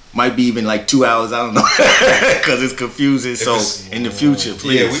show. Might be even like 2 hours, I don't know, because it's confusing. So in the future,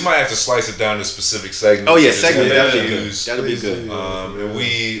 please. Yeah, we might have to slice it down to specific segments. Oh yeah, segments. That'll be good. That'll be good. And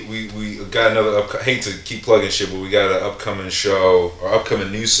we got another. Hate to keep plugging shit, but we got an upcoming show or upcoming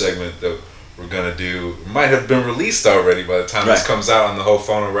news segment that we're gonna do. It might have been released already by the time this comes out on the whole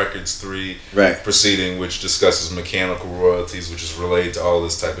Phono Records 3 proceeding, which discusses mechanical royalties, which is related to all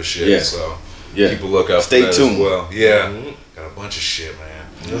this type of shit. Yeah. So keep a lookout for that as well. Yeah, got a bunch of shit, man.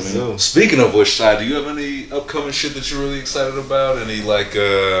 Speaking of which, Shai, do you have any upcoming shit that you're really excited about? Any like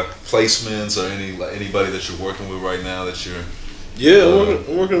placements or anybody that you're working with right now that you're? Yeah,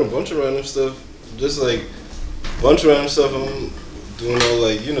 I'm working on a bunch of random stuff. Just like a bunch of random stuff. I'm doing all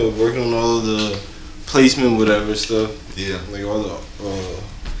like working on all of the placement whatever stuff. Yeah, like all the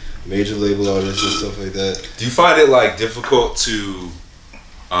major label artists and stuff like that. Do you find it like difficult to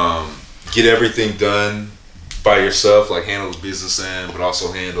get everything done by yourself, like handle the business end, but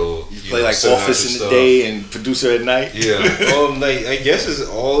also handle you play like Office in the day and Producer at night? Yeah. Like I guess it's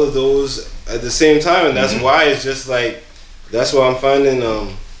all of those at the same time, and that's why it's just like that's why I'm finding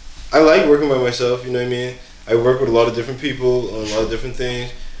I like working by myself. You know what I mean? I work with a lot of different people on a lot of different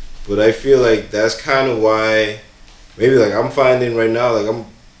things, but I feel like that's kind of why maybe like I'm finding right now like I'm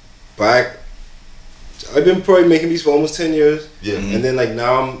back. I've been probably making beats for almost 10 years. Yeah. And then like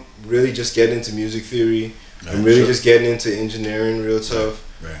now I'm really just getting into music theory. I'm really just getting into engineering real tough.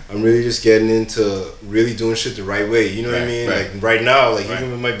 Right. I'm really just getting into really doing shit the right way. You know what I mean? Like right now, like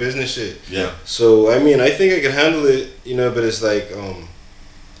even with my business shit. Yeah. So I mean, I think I can handle it, but it's like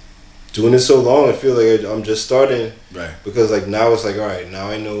doing it so long, I feel like I'm just starting. Right. Because like now it's like, all right, now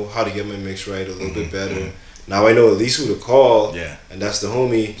I know how to get my mix right a little bit better. Now I know at least who to call. Yeah. And that's the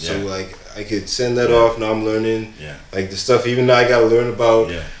homie. So like I could send that off. Now I'm learning. Yeah. Like the stuff. Even now I gotta learn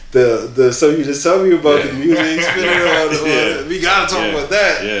about. Yeah. The stuff you just tell me about the music spinning we gotta talk about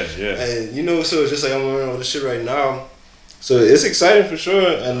that. Yeah. And so it's just like I'm learning all this shit right now. So it's exciting for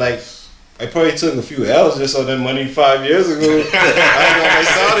sure. And like I probably took a few L's just on that money 5 years ago. I got my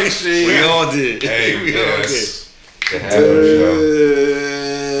sounding shit. We all did. Hey, we all did. It happens,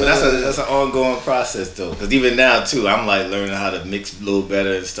 but that's an ongoing process though. Because even now too, I'm like learning how to mix a little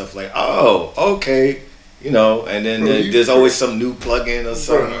better and stuff like. Oh, okay. And then there's always some new plugin or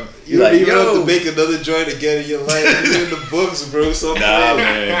something. You don't even have to make another joint again in your life. You're in the books, bro. Stop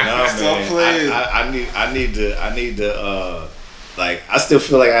playing. Stop playing. I need to. Like I still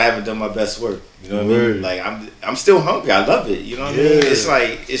feel like I haven't done my best work. You know what I mean? Like I'm still hungry. I love it. You know what I mean?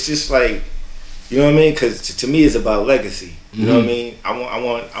 It's just like, you know what I mean? Because to me, it's about legacy. You know what I mean?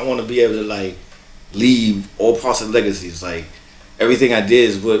 I want to be able to like leave all parts of legacies. Like everything I did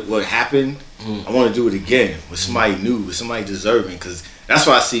is what happened. I want to do it again with somebody new, with somebody deserving, because that's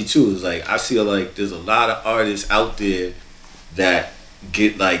what I see too. Is like I see like there's a lot of artists out there that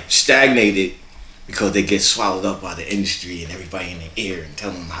get like stagnated because they get swallowed up by the industry and everybody in their ear and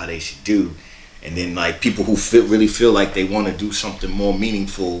telling them how they should do, and then like people who really feel like they want to do something more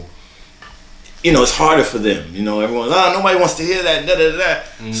meaningful. It's harder for them. Everyone's nobody wants to hear that. Da, da,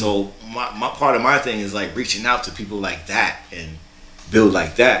 da. So my part of my thing is like reaching out to people like that and build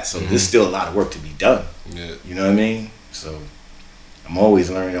like that. So there's still a lot of work to be done. Yeah. You know what I mean? So I'm always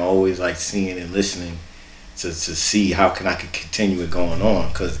learning, always like seeing and listening to see how I could continue it going on.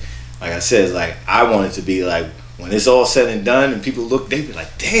 Because like I said, it's like I want it to be like when it's all said and done and people look, they be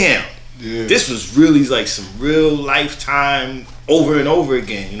like, damn, this was really like some real lifetime over and over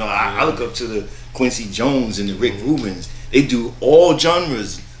again. I look up to the Quincy Jones and the Rick Rubins. They do all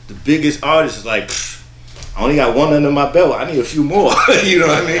genres. The biggest artists is like, I only got one under my belt. I need a few more. You know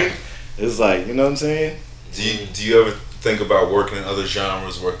what I mean? It's like, you know what I'm saying? Do you ever think about working in other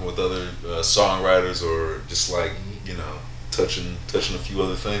genres, working with other songwriters, or just like touching a few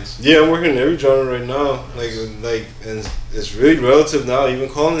other things? Yeah, I'm working in every genre right now. Like, and it's really relative now. Even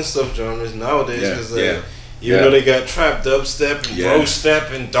calling stuff genres nowadays, because even though they got trap, dubstep, and bro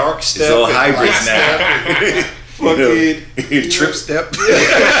step, and dark step, it's all hybrids now. Fucking trip step. You know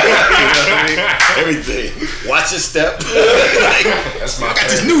what I mean? Everything. Watch your step. That's my. I got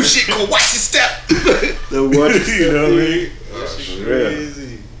this new shit called Watch Your Step. The watch your step. You know what I mean? That's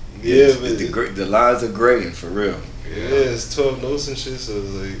crazy. Yeah, but the lines are grading for real. Yeah, it's 12 notes and shit. So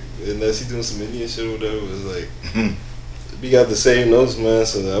it's like, unless he's doing some Indian shit or whatever, it's like we got the same notes, man.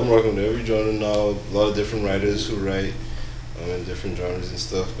 So I'm working with every genre now. A lot of different writers who write. in different genres and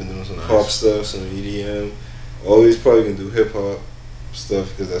stuff. Been doing some Nice. pop stuff, some EDM. Always probably gonna do hip hop stuff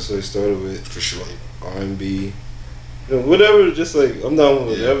because that's what I started with. For sure. R&B. You know, whatever, just like I'm down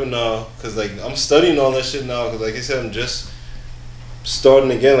with Yeah. whatever now, cause like I'm studying all that shit now, cause like I said, I'm just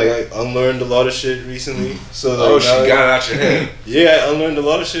starting again. Like I unlearned a lot of shit recently, so like Oh, she now, got it out your head. yeah, I unlearned a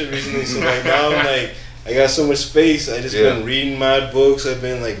lot of shit recently. So like now I'm like I got so much space. I just Yeah. been reading mad books. I've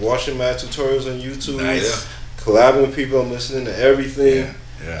been like watching mad tutorials on YouTube, Nice. collabing with people. I'm listening to everything.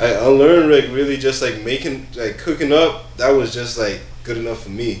 Yeah. I unlearned like really just like making like cooking up. That was just like good enough for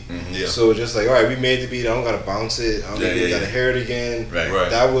me. Yeah. So just like, all right, we made the beat. I don't gotta bounce it. I don't even gotta hear it again. Right.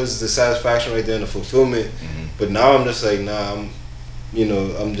 Right. That was the satisfaction right there and the fulfillment. Mhm. But now I'm just like, nah,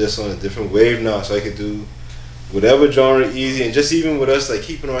 I'm just on a different wave now. So I could do whatever genre easy, and just even with us like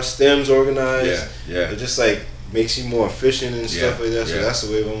keeping our stems organized. Yeah. Yeah. It just like makes you more efficient and stuff Yeah, like that. So yeah. that's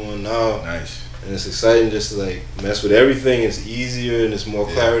the wave I'm on now. Nice. And it's exciting just to like mess with everything. It's easier and it's more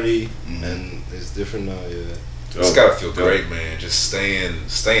Yeah. clarity Mhm. and it's different now. Yeah. It's gotta feel great, man. Just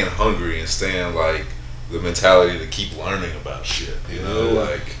staying hungry and staying like the mentality to keep learning about shit. You know, Yeah.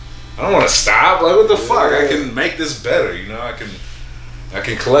 like I don't want to stop. Like what the fuck? I Yeah. can make this better. You know, I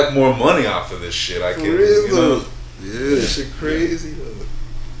can collect more money off of this shit. I For can. real, You know, though. Yeah, that shit crazy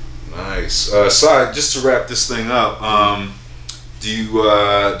though. nice. So just to wrap this thing up, do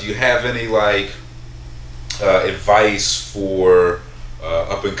you have any like advice for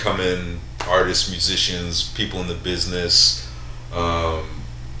up and coming artists, musicians, people in the business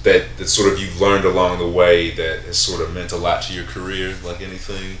that sort of you've learned along the way that has sort of meant a lot to your career, like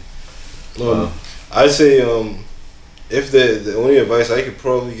anything? I'd say if the only advice I could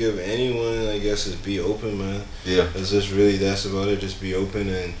probably give anyone, I guess, is be open, man. Yeah. That's about it. Just be open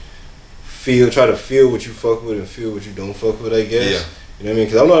and try to feel what you fuck with and feel what you don't fuck with, I guess. Yeah. You know what I mean?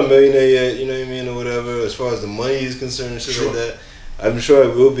 Because I'm not a millionaire yet, you know what I mean, or whatever, as far as the money is concerned and shit Sure. like that. I'm sure I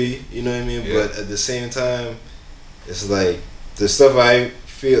will be, you know what I mean? Yeah. But at the same time, it's like, the stuff I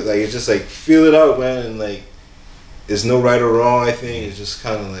feel, like, it's just like, feel it out, man, and like, there's no right or wrong, I think. It's just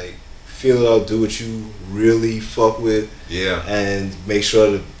kind of like, feel it out, do what you really fuck with, Yeah. and make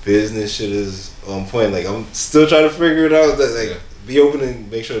sure the business shit is on point. Like, I'm still trying to figure it out, that like, Yeah. be open and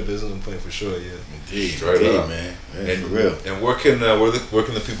make sure the business is on point for sure, yeah. Indeed. Straight Indeed, up. man. And For real. And where can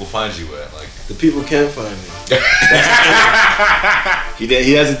the people find you at? Like, The people can find me.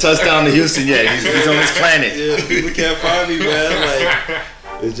 He hasn't touched down to Houston yet. He's on his planet. Yeah, people can't find me, man. Like,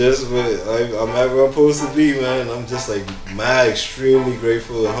 it's just, I'm at where I'm supposed to be, man. I'm just like mad, extremely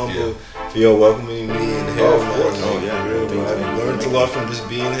grateful and humble for y'all welcoming me in here, Oh, of man. course. Like, Oh, yeah. real, bro. I've learned a lot from just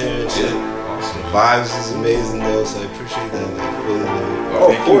being here and shit. awesome. The vibes is amazing though, so I appreciate that. Like, fully, man. Oh,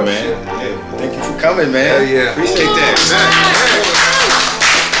 Thank of you, course. man. Yeah. Thank you for coming, man. Hell yeah. Appreciate that.